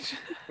kryptonite.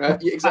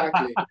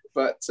 Exactly.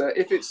 But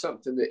if it's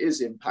something that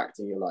is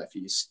impacting your life,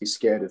 you're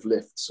scared of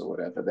lifts or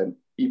whatever, then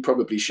you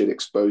probably should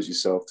expose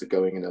yourself to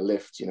going in a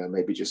lift,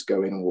 maybe just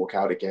go in and walk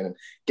out again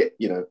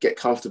and get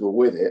comfortable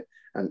with it.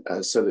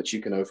 And so that you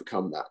can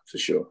overcome that, for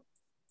sure.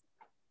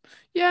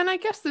 Yeah, and I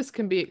guess this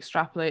can be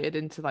extrapolated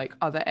into like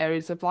other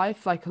areas of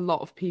life. Like a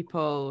lot of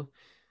people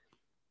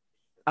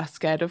are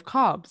scared of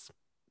carbs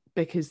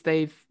because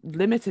they've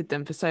limited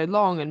them for so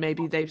long, and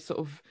maybe they've sort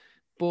of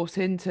bought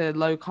into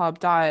low carb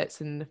diets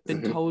and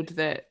been told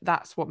that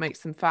that's what makes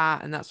them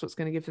fat and that's what's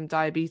going to give them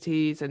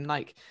diabetes, and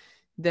like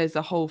there's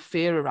a whole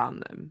fear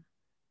around them.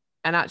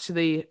 And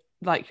actually,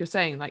 like you're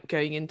saying, like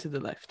going into the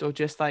lift or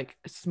just like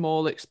a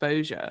small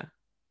exposure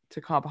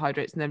to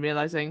carbohydrates and then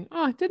realizing,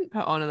 oh, I didn't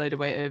put on a load of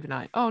weight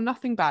overnight. Oh,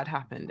 nothing bad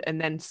happened. And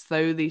then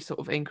slowly sort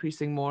of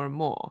increasing more and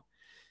more.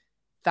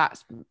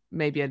 That's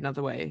maybe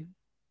another way.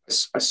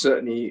 I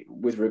certainly,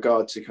 with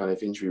regard to kind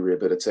of injury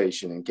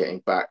rehabilitation and getting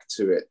back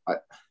to it,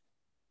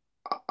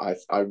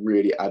 I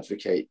really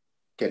advocate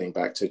getting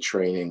back to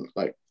training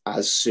like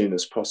as soon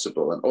as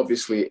possible. And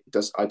obviously,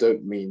 I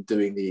don't mean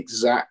doing the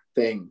exact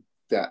thing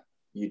that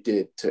you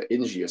did to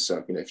injure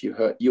yourself. You know, if you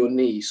hurt your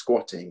knee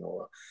squatting,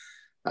 or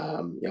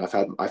you know,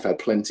 I've had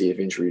plenty of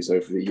injuries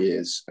over the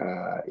years.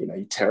 You know,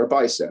 you tear a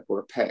bicep or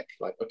a pec.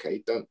 Like,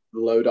 okay, don't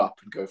load up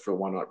and go for a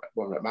one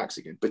rep max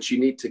again. But you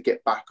need to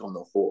get back on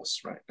the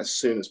horse, right, as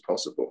soon as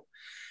possible.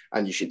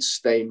 And you should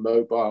stay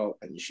mobile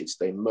and you should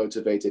stay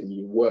motivated, and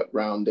you work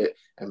around it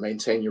and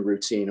maintain your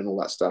routine and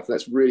all that stuff.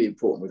 That's really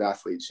important with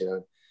athletes. You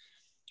know,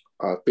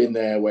 I've been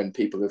there when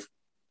people have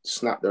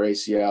snapped their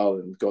ACL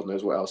and God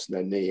knows what else in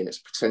their knee, and it's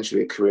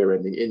potentially a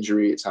career-ending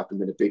injury. It's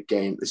happened in a big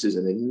game. This is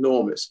an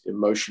enormous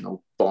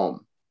emotional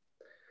bomb.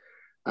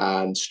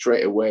 And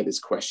straight away, there's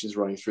questions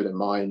running through their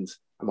mind.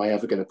 Am I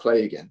ever going to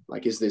play again?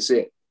 Like, is this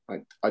it?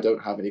 Like, I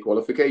don't have any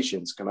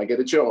qualifications. Can I get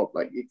a job?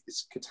 Like,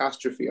 it's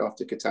catastrophe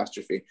after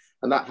catastrophe.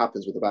 And that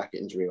happens with a back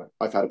injury. Like,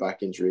 I've had a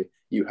back injury.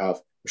 You have.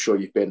 I'm sure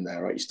you've been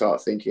there, right? You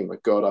start thinking, my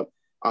God,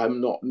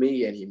 I'm not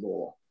me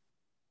anymore.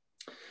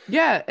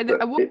 Yeah, and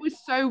what was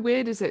so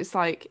weird is it's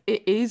like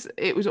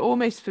it was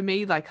almost for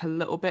me like a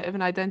little bit of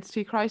an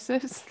identity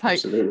crisis. Like,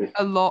 absolutely.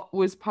 A lot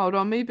was piled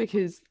on me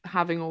because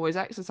having always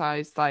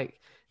exercised, like,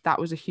 that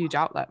was a huge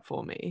outlet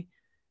for me.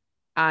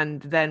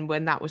 And then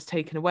when that was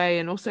taken away,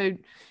 and also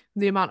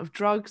the amount of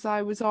drugs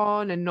I was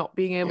on and not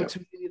being able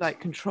to really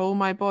like control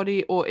my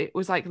body, or it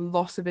was like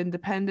loss of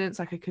independence,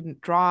 like I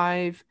couldn't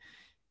drive.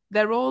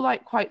 They're all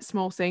like quite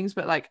small things,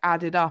 but like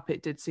added up,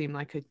 it did seem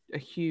like a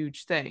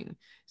huge thing.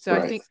 So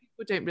right. I think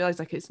people don't realize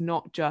like it's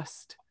not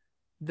just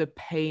the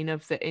pain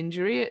of the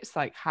injury, it's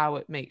like how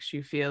it makes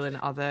you feel in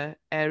other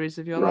areas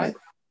of your life.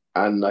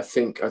 And I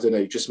think, I don't know,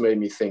 you just made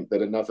me think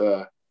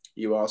that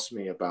you asked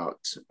me about,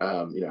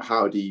 you know,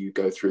 how do you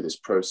go through this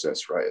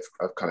process, right,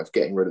 of kind of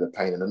getting rid of the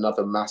pain. And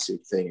another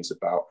massive thing is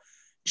about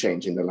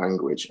changing the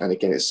language. And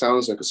again, it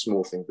sounds like a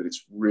small thing, but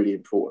it's really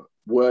important.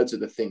 Words are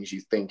the things you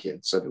think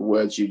in. So the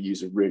words you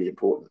use are really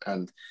important.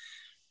 And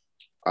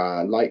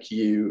like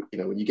you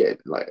know, when you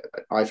get, like,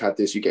 I've had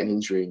this, you get an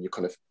injury and you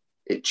kind of,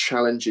 it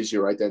challenges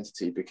your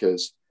identity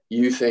because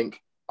you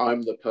think,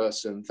 I'm the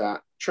person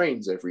that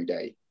trains every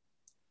day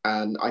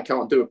and I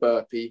can't do a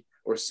burpee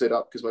or a sit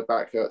up because my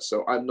back hurts.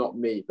 So I'm not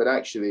me. But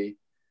actually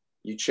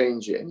you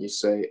change it and you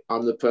say,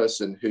 I'm the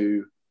person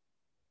who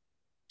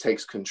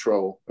takes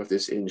control of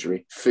this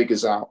injury,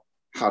 figures out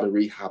how to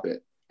rehab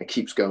it, and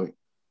keeps going.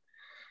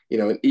 You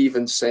know, and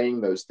even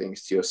saying those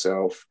things to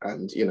yourself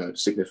and, you know,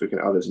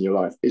 significant others in your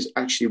life is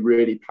actually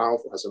really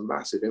powerful, has a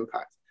massive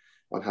impact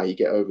on how you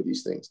get over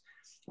these things.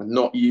 And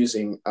not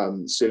using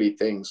silly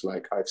things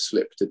like I've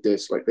slipped a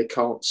disc, like they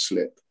can't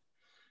slip.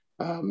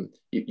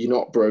 You're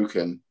not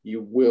broken.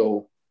 You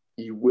will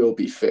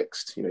be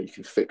fixed. You know, you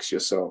can fix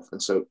yourself.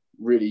 And so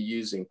really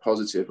using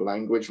positive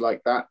language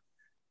like that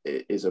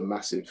is a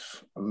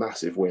massive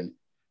win.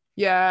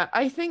 Yeah,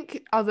 I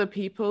think other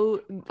people,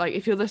 like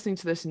if you're listening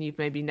to this and you've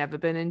maybe never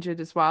been injured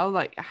as well,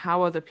 like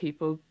how other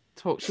people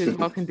talk to you as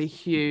well can be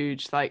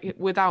huge, like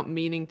without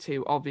meaning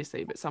to,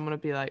 obviously, but someone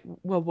would be like,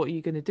 well, what are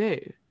you going to do?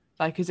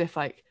 Like, as if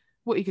like,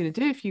 what are you going to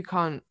do if you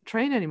can't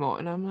train anymore?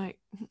 And I'm like,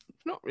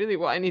 it's not really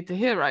what I need to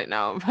hear right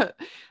now.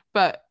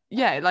 But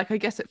yeah, like I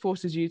guess it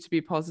forces you to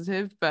be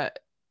positive, but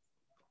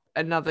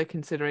another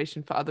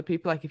consideration for other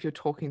people, like if you're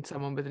talking to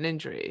someone with an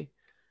injury,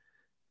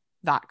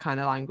 that kind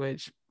of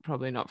language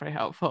probably not very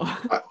helpful.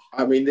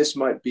 I mean, this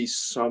might be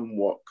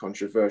somewhat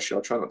controversial.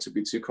 I'll try not to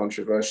be too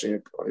controversial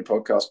in a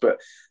podcast,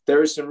 but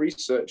there is some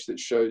research that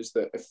shows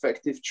that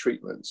effective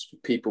treatments for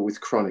people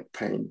with chronic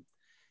pain,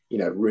 you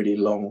know, really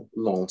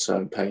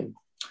long-term pain,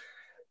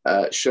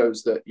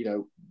 shows that, you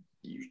know,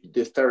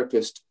 the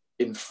therapist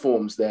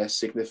informs their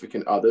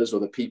significant others or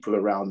the people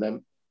around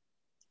them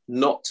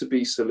not to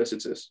be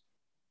solicitous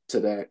to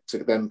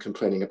them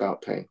complaining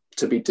about pain,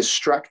 to be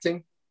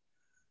distracting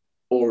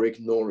or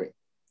ignoring.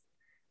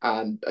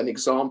 And an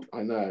example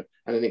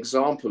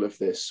of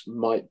this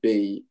might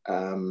be,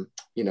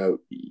 you know,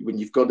 when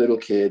you've got little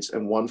kids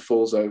and one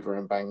falls over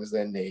and bangs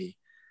their knee,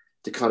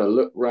 to kind of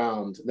look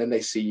round, and then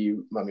they see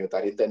you, mummy or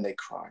daddy, and then they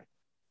cry.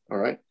 All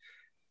right?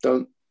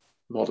 Don't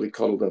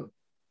mollycoddle them.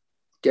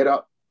 Get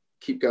up,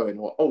 keep going.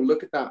 Or, oh,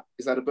 look at that.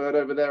 Is that a bird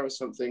over there or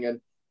something? And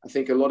I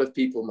think a lot of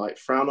people might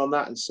frown on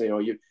that and say, oh,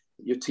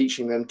 you're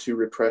teaching them to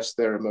repress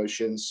their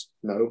emotions.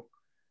 No,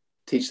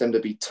 teach them to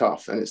be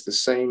tough. And it's the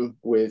same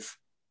with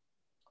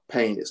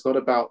pain. It's not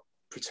about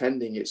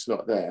pretending it's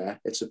not there.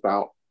 It's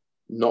about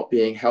not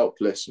being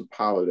helpless and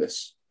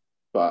powerless,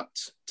 but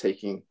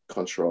taking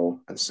control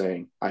and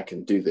saying, I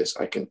can do this.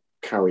 I can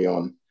carry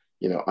on.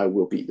 You know, I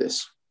will beat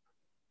this.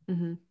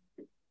 Mm-hmm.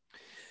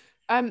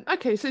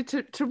 Okay, so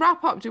to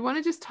wrap up, do you want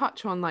to just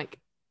touch on like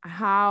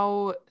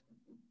how,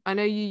 I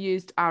know you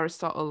used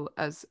Aristotle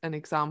as an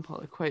example,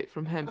 a quote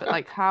from him, but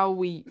like how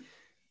we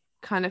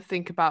kind of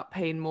think about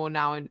pain more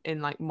now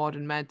in like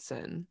modern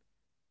medicine,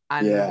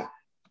 and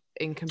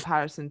in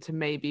comparison to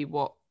maybe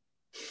what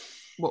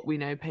we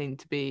know pain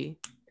to be.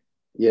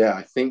 Yeah,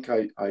 I think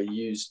I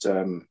used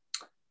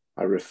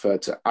I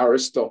referred to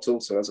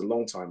Aristotle, so that's a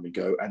long time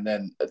ago, and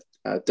then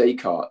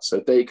Descartes. So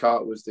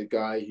Descartes was the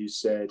guy who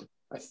said,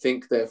 "I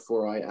think,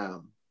 therefore I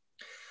am."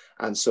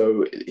 And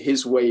so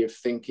his way of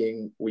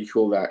thinking, we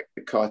call that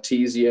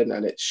Cartesian,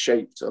 and it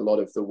shaped a lot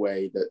of the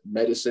way that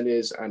medicine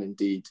is, and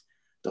indeed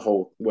the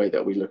whole way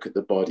that we look at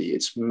the body.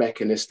 It's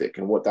mechanistic,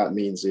 and what that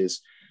means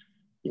is,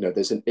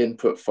 there's an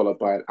input followed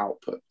by an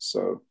output.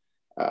 So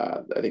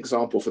an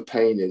example for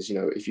pain is,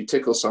 if you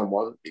tickle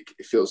someone,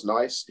 it feels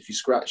nice. If you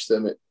scratch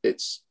them,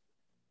 it's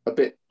a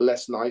bit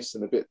less nice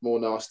and a bit more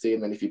nasty.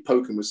 And then if you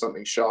poke them with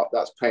something sharp,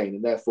 that's pain.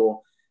 And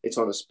therefore it's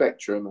on a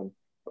spectrum, and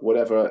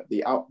whatever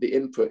the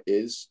input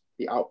is,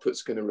 the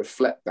output's going to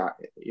reflect that,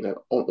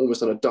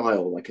 almost on a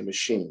dial, like a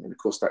machine. And of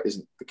course that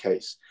isn't the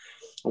case.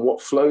 And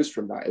what flows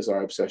from that is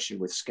our obsession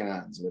with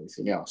scans and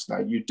everything else. Now,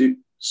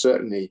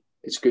 certainly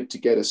it's good to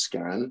get a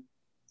scan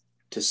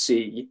to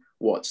see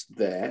what's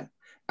there,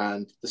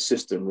 and the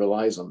system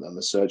relies on them.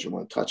 The surgeon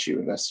won't touch you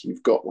unless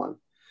you've got one.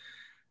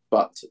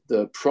 But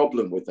the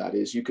problem with that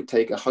is you could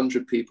take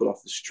 100 people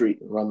off the street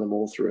and run them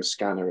all through a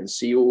scanner and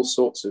see all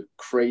sorts of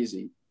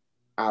crazy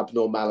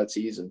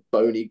abnormalities and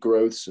bony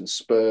growths and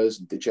spurs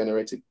and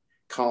degenerated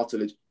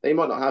cartilage. They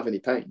might not have any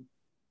pain.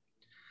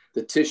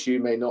 The tissue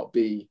may not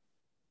be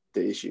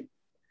the issue.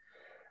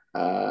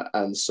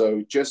 And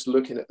so just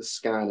looking at the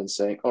scan and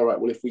saying, all right,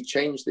 well, if we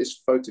change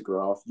this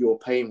photograph, your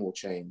pain will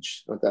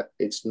change. That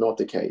it's not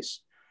the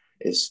case.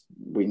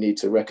 We need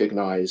to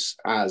recognize,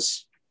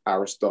 as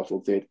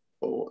Aristotle did,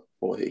 or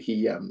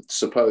he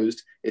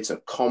supposed, it's a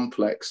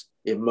complex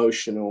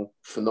emotional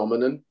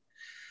phenomenon.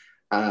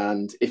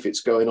 And if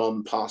it's going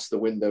on past the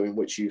window in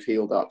which you've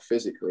healed up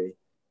physically,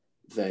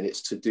 then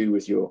it's to do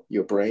with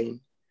your brain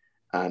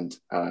and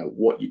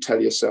what you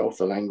tell yourself,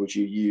 the language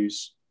you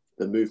use,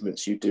 the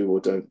movements you do or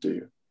don't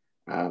do.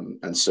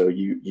 And so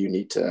you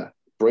need to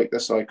break the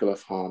cycle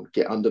of harm,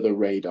 get under the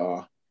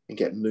radar, and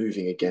get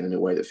moving again in a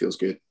way that feels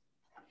good.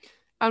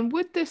 And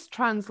would this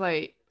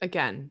translate,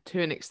 again,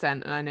 to an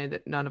extent, and I know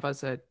that none of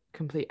us are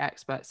complete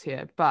experts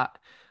here, but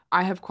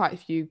I have quite a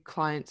few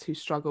clients who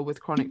struggle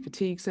with chronic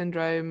fatigue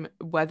syndrome,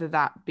 whether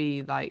that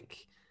be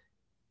like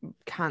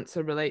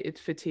cancer-related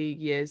fatigue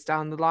years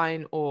down the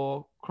line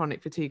or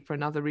chronic fatigue for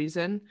another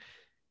reason.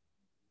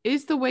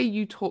 Is the way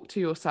you talk to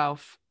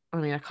yourself, I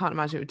mean, I can't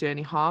imagine it would do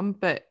any harm,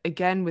 but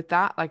again, with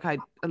that, like a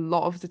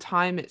lot of the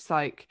time, it's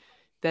like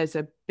there's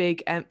a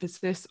big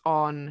emphasis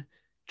on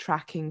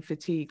tracking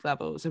fatigue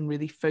levels and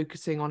really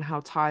focusing on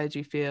how tired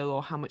you feel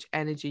or how much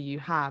energy you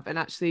have. And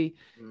actually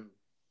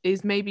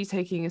is maybe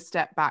taking a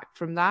step back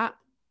from that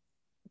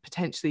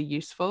potentially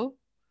useful?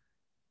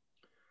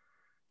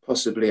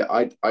 Possibly.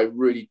 I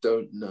really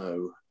don't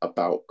know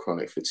about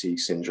chronic fatigue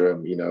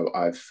syndrome.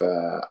 I've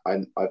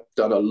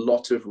done a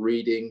lot of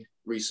reading,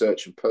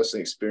 research, and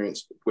personal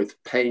experience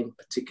with pain,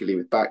 particularly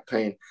with back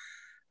pain,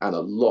 and a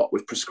lot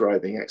with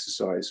prescribing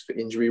exercise for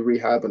injury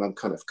rehab. And I'm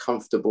kind of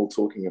comfortable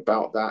talking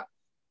about that.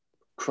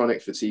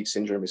 Chronic fatigue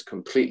syndrome is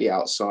completely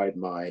outside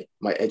my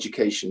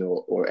education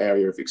or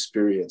area of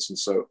experience. And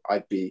so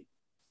it'd be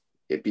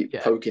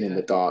poking in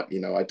the dark.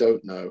 I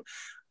don't know.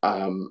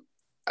 And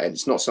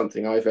it's not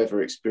something I've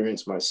ever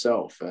experienced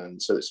myself.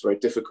 And so it's very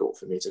difficult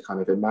for me to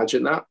kind of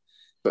imagine that.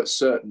 But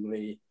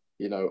certainly,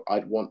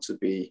 I'd want to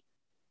be,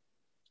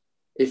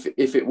 if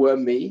it were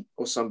me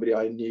or somebody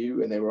I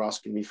knew and they were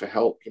asking me for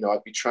help,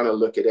 I'd be trying to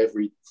look at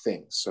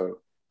everything. So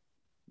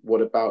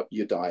what about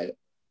your diet?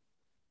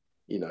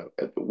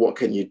 What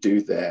can you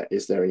do there?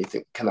 Is there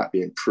anything, can that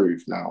be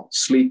improved? Now,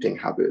 sleeping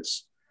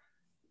habits,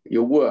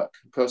 your work,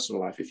 personal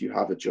life, if you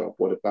have a job,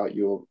 what about do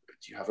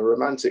you have a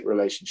romantic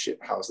relationship?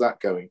 How's that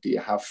going? Do you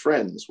have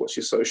friends? What's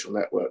your social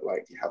network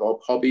like? Do you have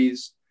odd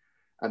hobbies?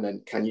 And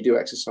then can you do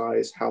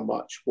exercise? How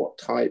much? What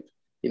type?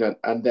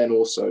 And then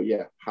also,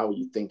 how are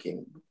you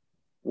thinking?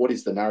 What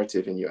is the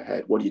narrative in your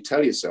head? What do you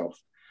tell yourself?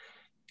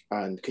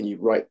 And can you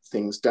write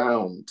things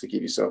down to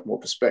give yourself more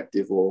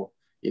perspective or,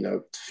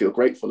 to feel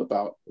grateful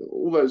about?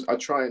 All those, I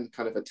try and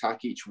kind of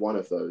attack each one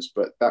of those,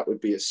 but that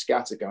would be a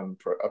scattergun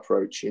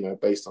approach,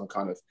 based on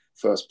kind of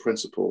first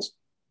principles.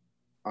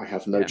 I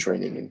have no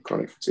training in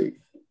chronic fatigue.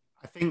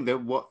 I think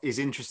that what is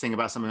interesting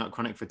about something like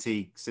chronic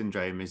fatigue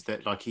syndrome is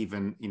that, like,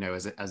 even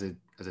as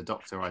a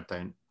doctor,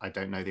 I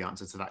don't know the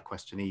answer to that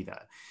question either.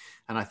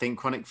 And I think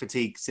chronic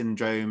fatigue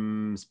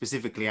syndrome,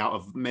 specifically, out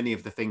of many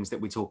of the things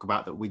that we talk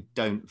about that we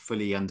don't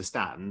fully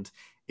understand,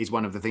 is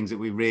one of the things that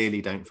we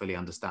really don't fully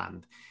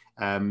understand.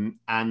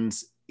 And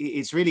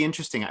it's really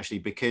interesting, actually,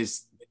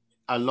 because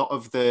a lot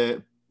of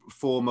the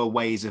former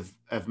ways of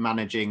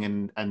managing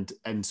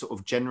and sort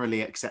of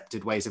generally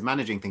accepted ways of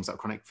managing things like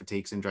chronic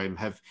fatigue syndrome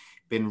have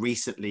been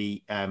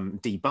recently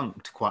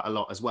debunked quite a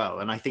lot as well.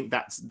 And I think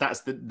that's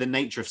the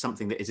nature of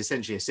something that is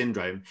essentially a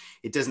syndrome.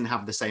 It doesn't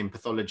have the same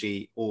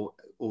pathology or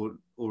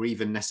or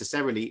even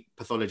necessarily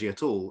pathology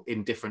at all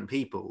in different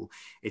people.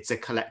 It's a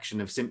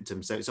collection of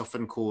symptoms. So it's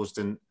often caused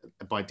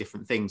by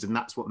different things. And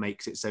that's what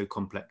makes it so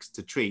complex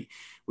to treat,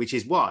 which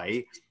is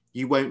why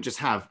you won't just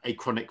have a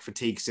chronic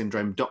fatigue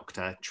syndrome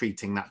doctor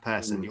treating that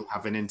person. You'll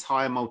have an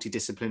entire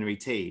multidisciplinary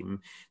team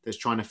that's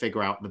trying to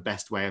figure out the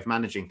best way of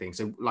managing things.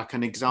 So like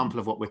an example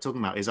of what we're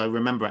talking about is, I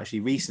remember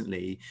actually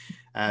recently,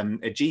 a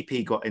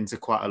GP got into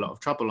quite a lot of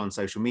trouble on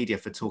social media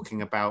for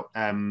talking about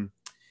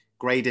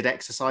graded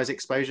exercise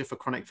exposure for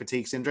chronic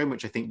fatigue syndrome,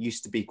 which I think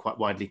used to be quite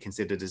widely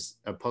considered as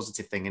a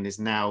positive thing and is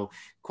now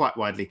quite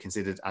widely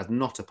considered as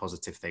not a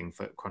positive thing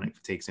for chronic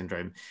fatigue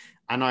syndrome.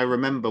 And I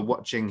remember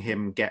watching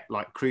him get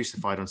like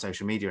crucified on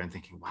social media and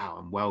thinking, wow,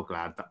 I'm well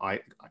glad that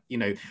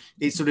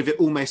it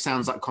almost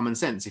sounds like common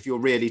sense. If you're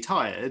really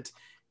tired,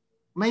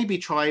 maybe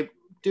try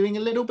doing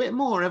a little bit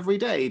more every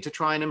day to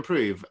try and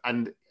improve.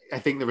 And I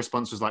think the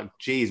response was like,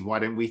 geez, why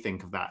don't we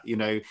think of that?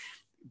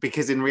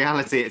 Because in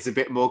reality, it's a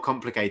bit more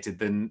complicated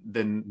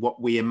than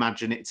what we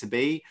imagine it to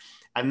be.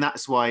 And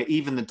that's why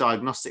even the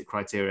diagnostic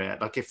criteria,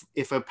 like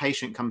if a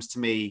patient comes to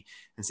me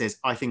and says,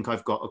 I think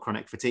I've got a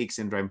chronic fatigue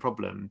syndrome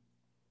problem,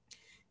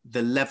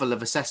 the level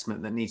of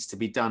assessment that needs to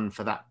be done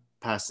for that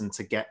person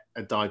to get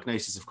a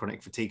diagnosis of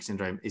chronic fatigue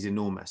syndrome is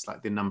enormous.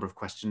 Like the number of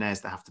questionnaires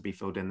that have to be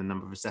filled in, the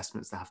number of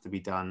assessments that have to be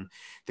done,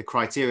 the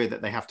criteria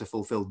that they have to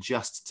fulfill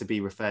just to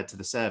be referred to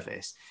the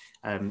service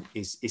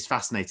is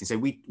fascinating. So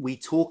we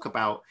talk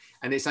about,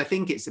 and I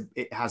think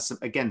it has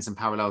some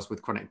parallels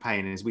with chronic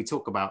pain, is we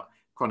talk about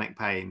chronic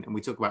pain and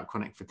we talk about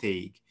chronic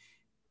fatigue,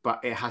 but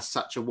it has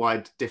such a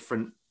wide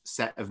different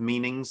set of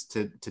meanings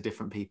to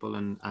different people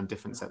and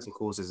different sets of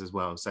causes as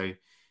well. So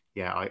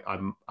yeah,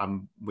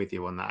 I'm with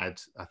you on that,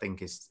 Ed. I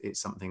think it's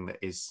something that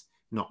is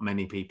not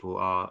many people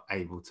are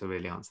able to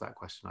really answer that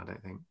question, I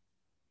don't think.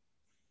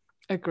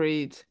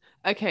 Agreed.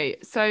 Okay,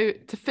 so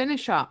to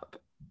finish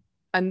up,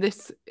 and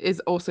this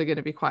is also going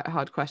to be quite a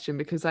hard question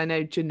because I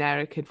know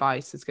generic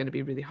advice is going to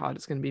be really hard.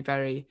 It's going to be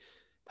very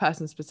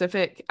person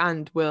specific,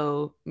 and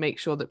we'll make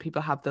sure that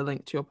people have the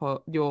link to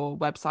your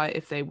website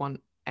if they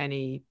want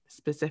any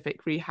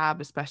specific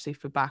rehab, especially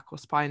for back or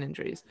spine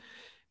injuries.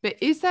 But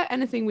is there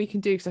anything we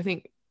can do? Because I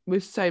think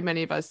with so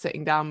many of us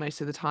sitting down most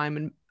of the time,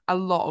 and a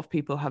lot of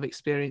people have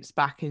experienced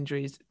back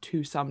injuries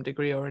to some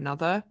degree or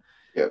another,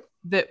 yep,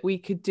 that we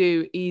could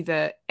do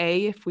either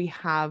if we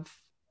have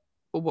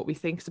or what we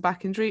think is a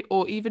back injury,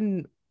 or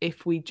even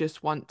if we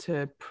just want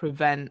to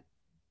prevent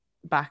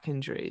back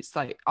injuries.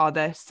 Like, are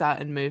there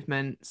certain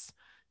movements,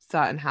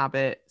 certain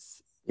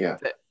habits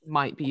that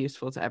might be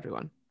useful to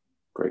everyone?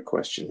 Great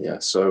question. Yeah.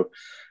 So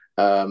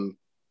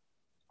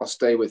I'll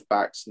stay with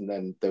backs, and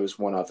then there was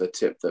one other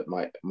tip that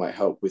might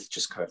help with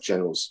just kind of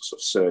general sort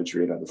of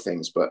surgery and other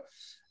things. But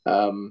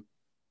a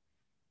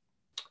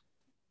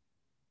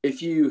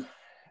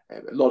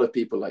lot of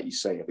people, like you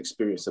say, have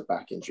experienced a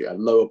back injury, a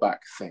lower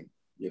back thing,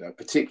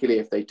 particularly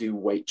if they do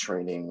weight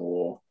training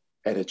or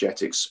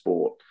energetic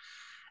sport.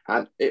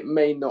 And it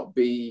may not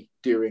be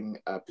during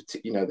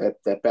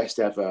their best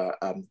ever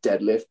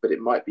deadlift, but it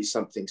might be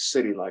something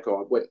silly like,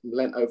 I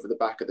leant over the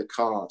back of the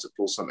car to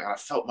pull something, and I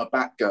felt my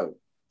back go.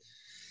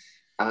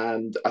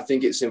 And I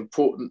think it's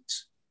important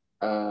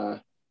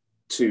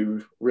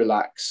to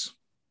relax,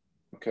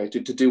 okay, to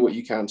do what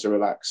you can to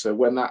relax. So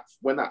when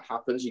that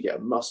happens, you get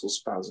a muscle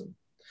spasm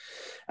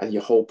and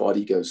your whole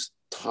body goes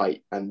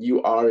tight and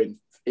you are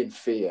in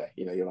fear.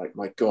 You're like,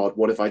 my God,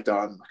 what have I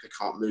done? Like, I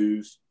can't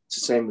move. It's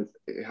the same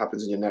it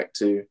happens in your neck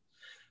too.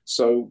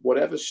 So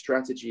whatever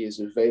strategy is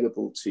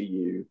available to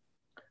you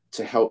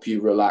to help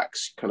you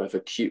relax kind of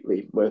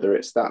acutely, whether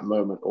it's that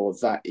moment or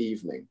that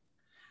evening.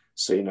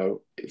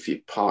 So, if your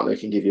partner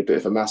can give you a bit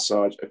of a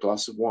massage, a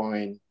glass of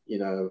wine,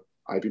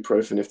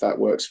 ibuprofen, if that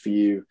works for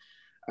you.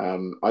 I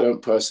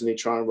don't personally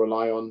try and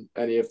rely on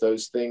any of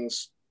those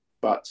things,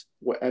 but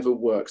whatever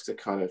works to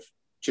kind of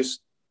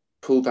just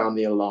pull down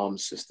the alarm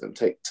system,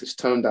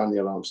 tone down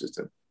the alarm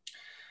system.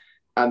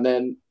 And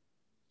then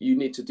you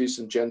need to do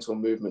some gentle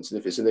movements. And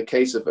if it's in the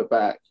case of a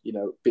back,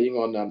 being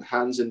on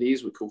hands and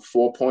knees, we call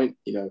 4-point,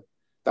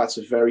 that's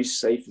a very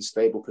safe and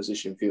stable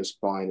position for your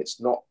spine.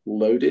 It's not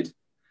loaded.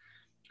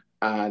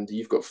 And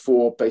you've got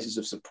 4 bases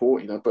of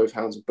support, both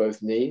hands and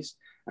both knees.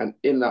 And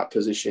in that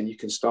position, you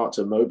can start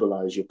to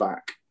mobilize your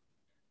back,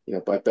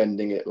 by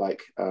bending it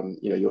like,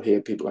 you'll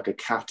hear people like a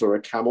cat or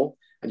a camel,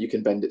 and you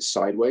can bend it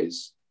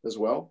sideways as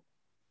well,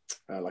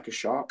 like a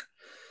shark.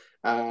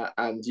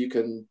 And you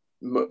can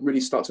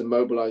really start to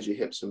mobilize your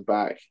hips and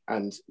back.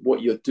 And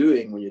what you're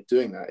doing when you're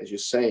doing that is you're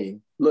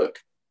saying, look,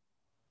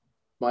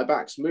 my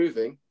back's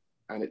moving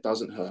and it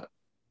doesn't hurt.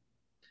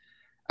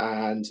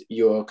 And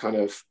you're kind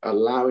of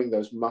allowing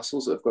those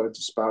muscles that have gone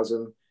into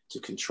spasm to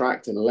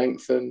contract and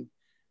lengthen,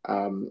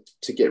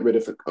 to get rid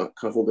of kind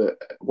of all the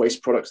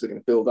waste products that are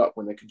going to build up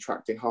when they're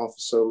contracting hard for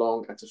so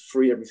long, and to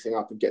free everything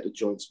up and get the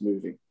joints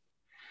moving.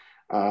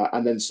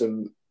 And then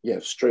some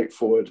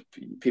straightforward,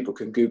 people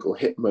can Google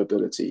hip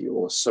mobility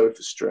or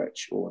sofa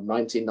stretch or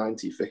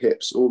 1990 for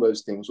hips. All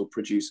those things will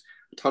produce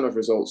a ton of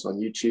results on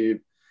YouTube.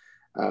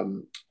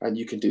 And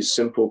you can do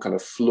simple kind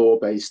of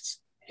floor-based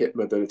hip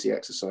mobility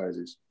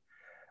exercises.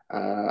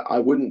 I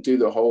wouldn't do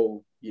the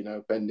whole,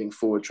 bending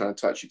forward, trying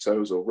to touch your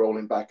toes, or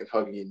rolling back and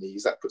hugging your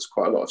knees. That puts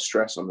quite a lot of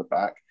stress on the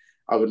back.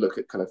 I would look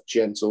at kind of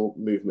gentle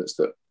movements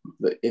that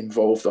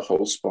involve the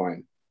whole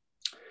spine.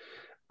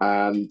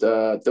 And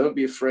don't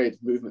be afraid.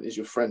 Movement is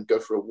your friend. Go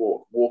for a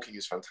walk. Walking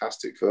is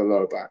fantastic for the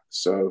lower back.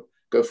 So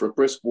go for a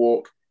brisk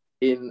walk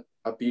in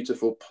a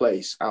beautiful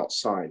place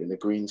outside in a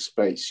green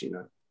space,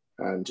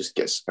 and just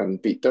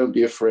don't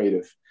be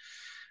afraid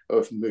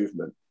of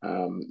movement.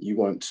 You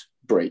won't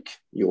break.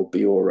 You'll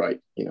be all right.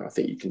 I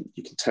think you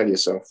can tell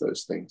yourself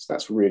those things.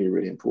 That's really,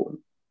 really important.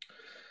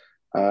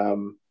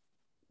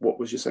 What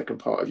was your second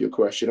part of your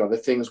question? Are there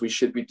things we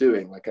should be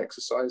doing, like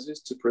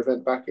exercises to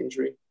prevent back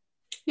injury?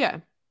 Yeah,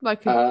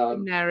 like a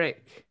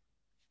generic.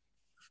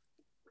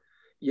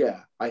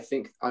 Yeah, I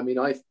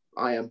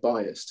am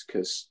biased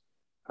because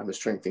I'm a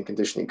strength and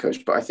conditioning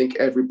coach, but I think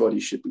everybody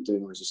should be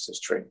doing resistance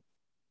training.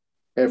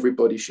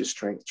 Everybody should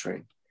strength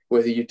train,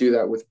 whether you do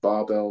that with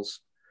barbells,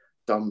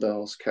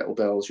 dumbbells,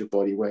 kettlebells, your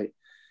body weight.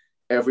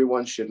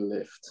 Everyone should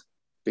lift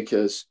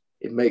because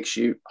it makes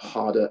you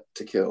harder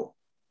to kill.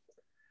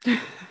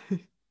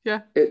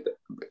 Yeah.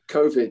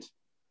 COVID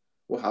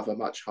will have a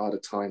much harder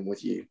time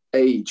with you.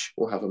 Age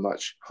will have a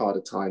much harder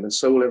time, and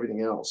so will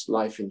everything else,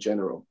 life in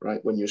general, right?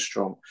 When you're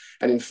strong.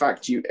 And in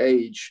fact, you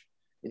age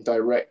in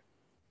direct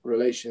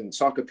relation.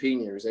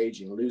 Sarcopenia is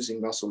aging,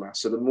 losing muscle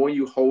mass. So the more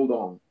you hold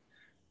on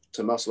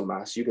to muscle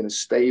mass, you're going to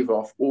stave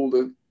off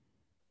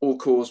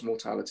all-cause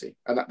mortality.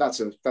 And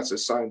that's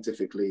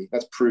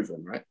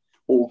proven, right?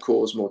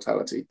 All-cause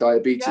mortality.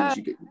 Diabetes, Yeah.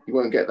 you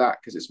won't get that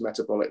because it's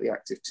metabolically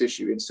active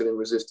tissue, insulin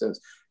resistance,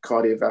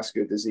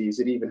 cardiovascular disease.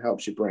 It even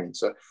helps your brain.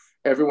 So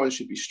everyone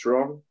should be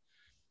strong,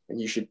 and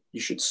you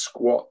should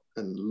squat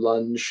and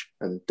lunge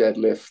and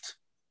deadlift.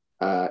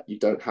 You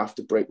don't have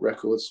to break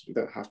records. You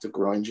don't have to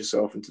grind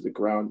yourself into the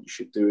ground. You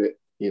should do it,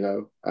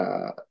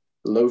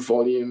 low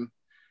volume,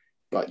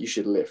 but you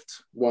should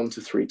lift 1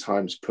 to 3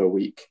 times per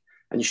week.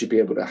 And you should be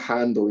able to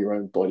handle your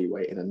own body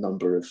weight in a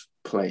number of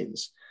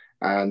planes.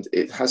 And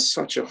it has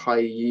such a high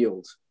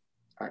yield,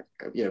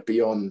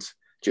 beyond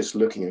just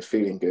looking and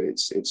feeling good.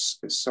 It's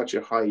such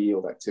a high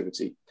yield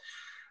activity.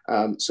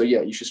 So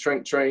yeah, you should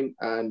strength train,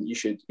 and you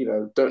should,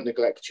 don't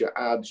neglect your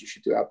abs. You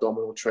should do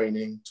abdominal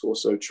training,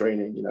 torso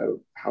training,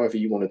 however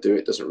you want to do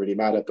it, doesn't really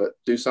matter, but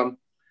do some.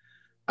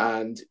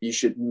 And you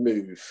should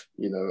move,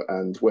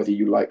 and whether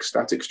you like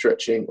static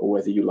stretching or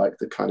whether you like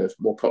the kind of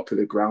more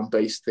popular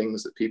ground-based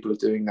things that people are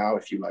doing now,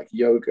 if you like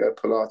yoga,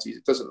 Pilates,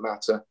 it doesn't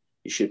matter.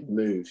 You should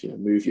move,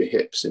 move your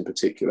hips in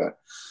particular.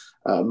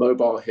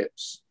 Mobile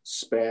hips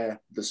spare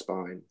the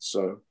spine.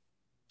 So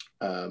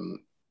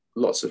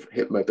lots of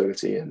hip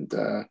mobility, and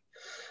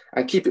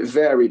keep it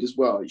varied as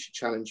well. You should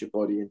challenge your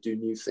body and do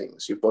new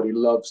things. Your body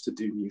loves to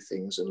do new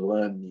things and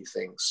learn new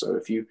things. So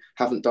if you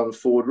haven't done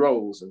forward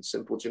rolls and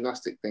simple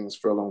gymnastic things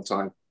for a long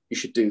time, you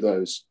should do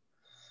those.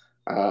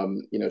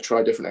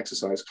 Try a different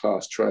exercise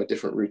class, try a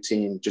different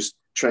routine, just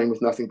train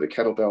with nothing but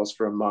kettlebells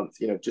for a month,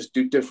 just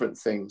do different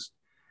things.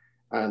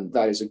 And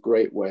that is a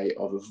great way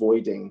of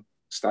avoiding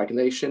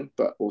stagnation,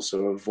 but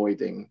also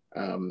avoiding,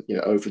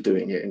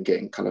 overdoing it and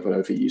getting kind of an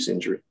overuse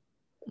injury.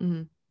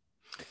 Mm-hmm.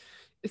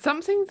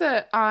 Something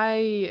that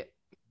I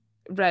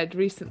read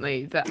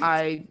recently that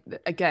I,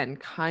 again,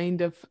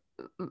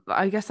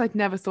 I guess I'd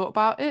never thought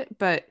about it,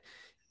 but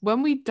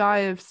when we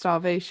die of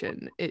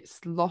starvation,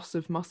 it's loss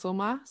of muscle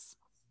mass,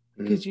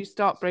 because you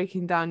start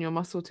breaking down your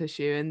muscle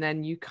tissue, and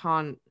then you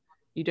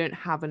don't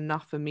have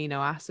enough amino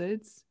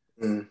acids.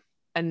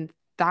 And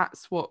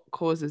that's what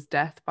causes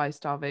death by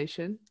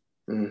starvation.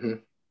 Mm-hmm.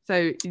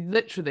 So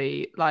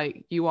literally,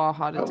 like, you are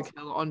harder to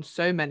kill on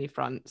so many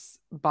fronts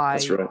by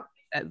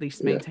at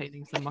least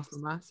maintaining some muscle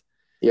mass.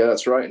 Yeah,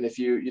 that's right. And if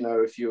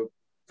you're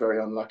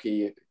very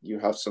unlucky, you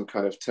have some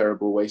kind of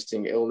terrible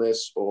wasting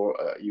illness, or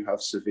you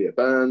have severe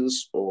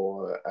burns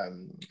or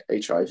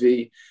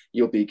HIV,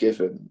 you'll be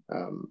given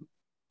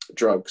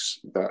drugs,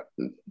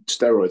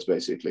 steroids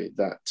basically,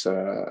 that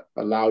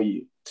allow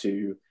you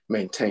to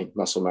maintain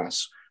muscle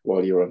mass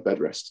while you're on bed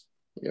rest.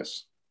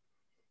 Yes.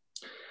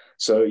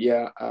 So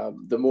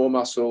the more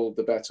muscle,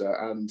 the better.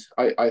 And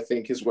I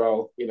think as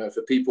well,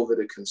 for people that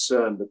are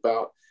concerned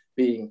about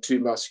being too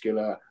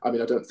muscular, I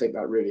don't think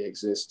that really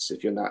exists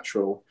if you're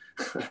natural.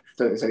 I don't think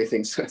there's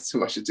anything so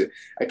much to do.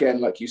 Again,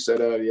 like you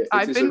said earlier,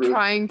 I've been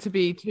trying to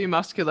be too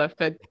muscular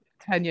for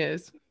 10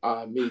 years.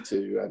 Me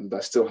too, and I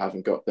still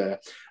haven't got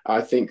there.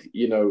 I think,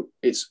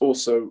 it's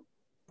also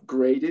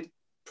graded,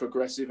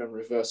 progressive and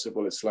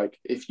reversible. It's like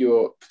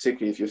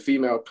particularly if your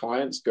female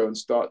clients go and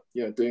start,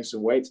 doing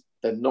some weight,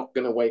 they're not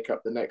going to wake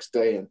up the next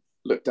day and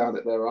look down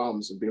at their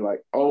arms and be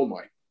like, oh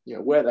my,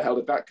 where the hell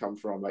did that come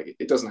from? Like,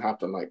 it doesn't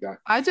happen like that.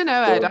 I don't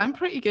know, Ed. I'm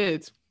pretty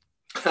good.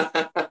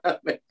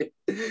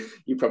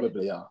 You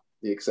probably are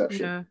the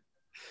exception.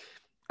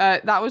 Yeah.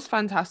 That was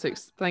fantastic.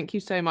 Thank you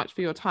so much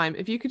for your time.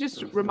 If you could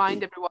just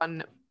remind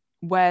everyone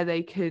where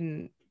they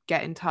can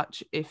get in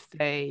touch if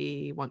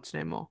they want to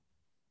know more.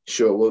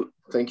 Sure. Well,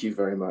 thank you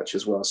very much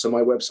as well. So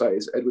my website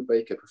is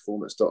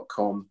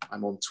edwardbakerperformance.com.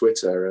 I'm on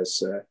Twitter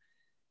as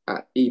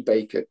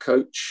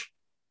 @ebakercoach.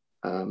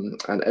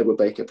 and Edward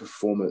Baker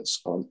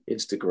Performance on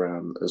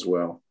Instagram as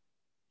well.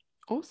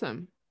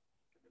 Awesome.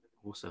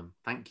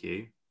 Thank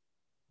you.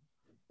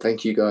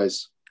 Thank you,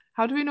 guys.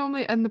 How do we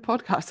normally end the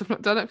podcast? I've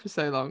not done it for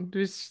so long. Do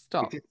we just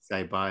stop? We did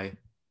say bye.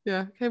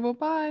 Yeah. Okay, well,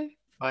 bye.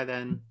 Bye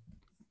then.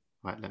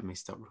 Right, let me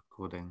stop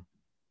recording.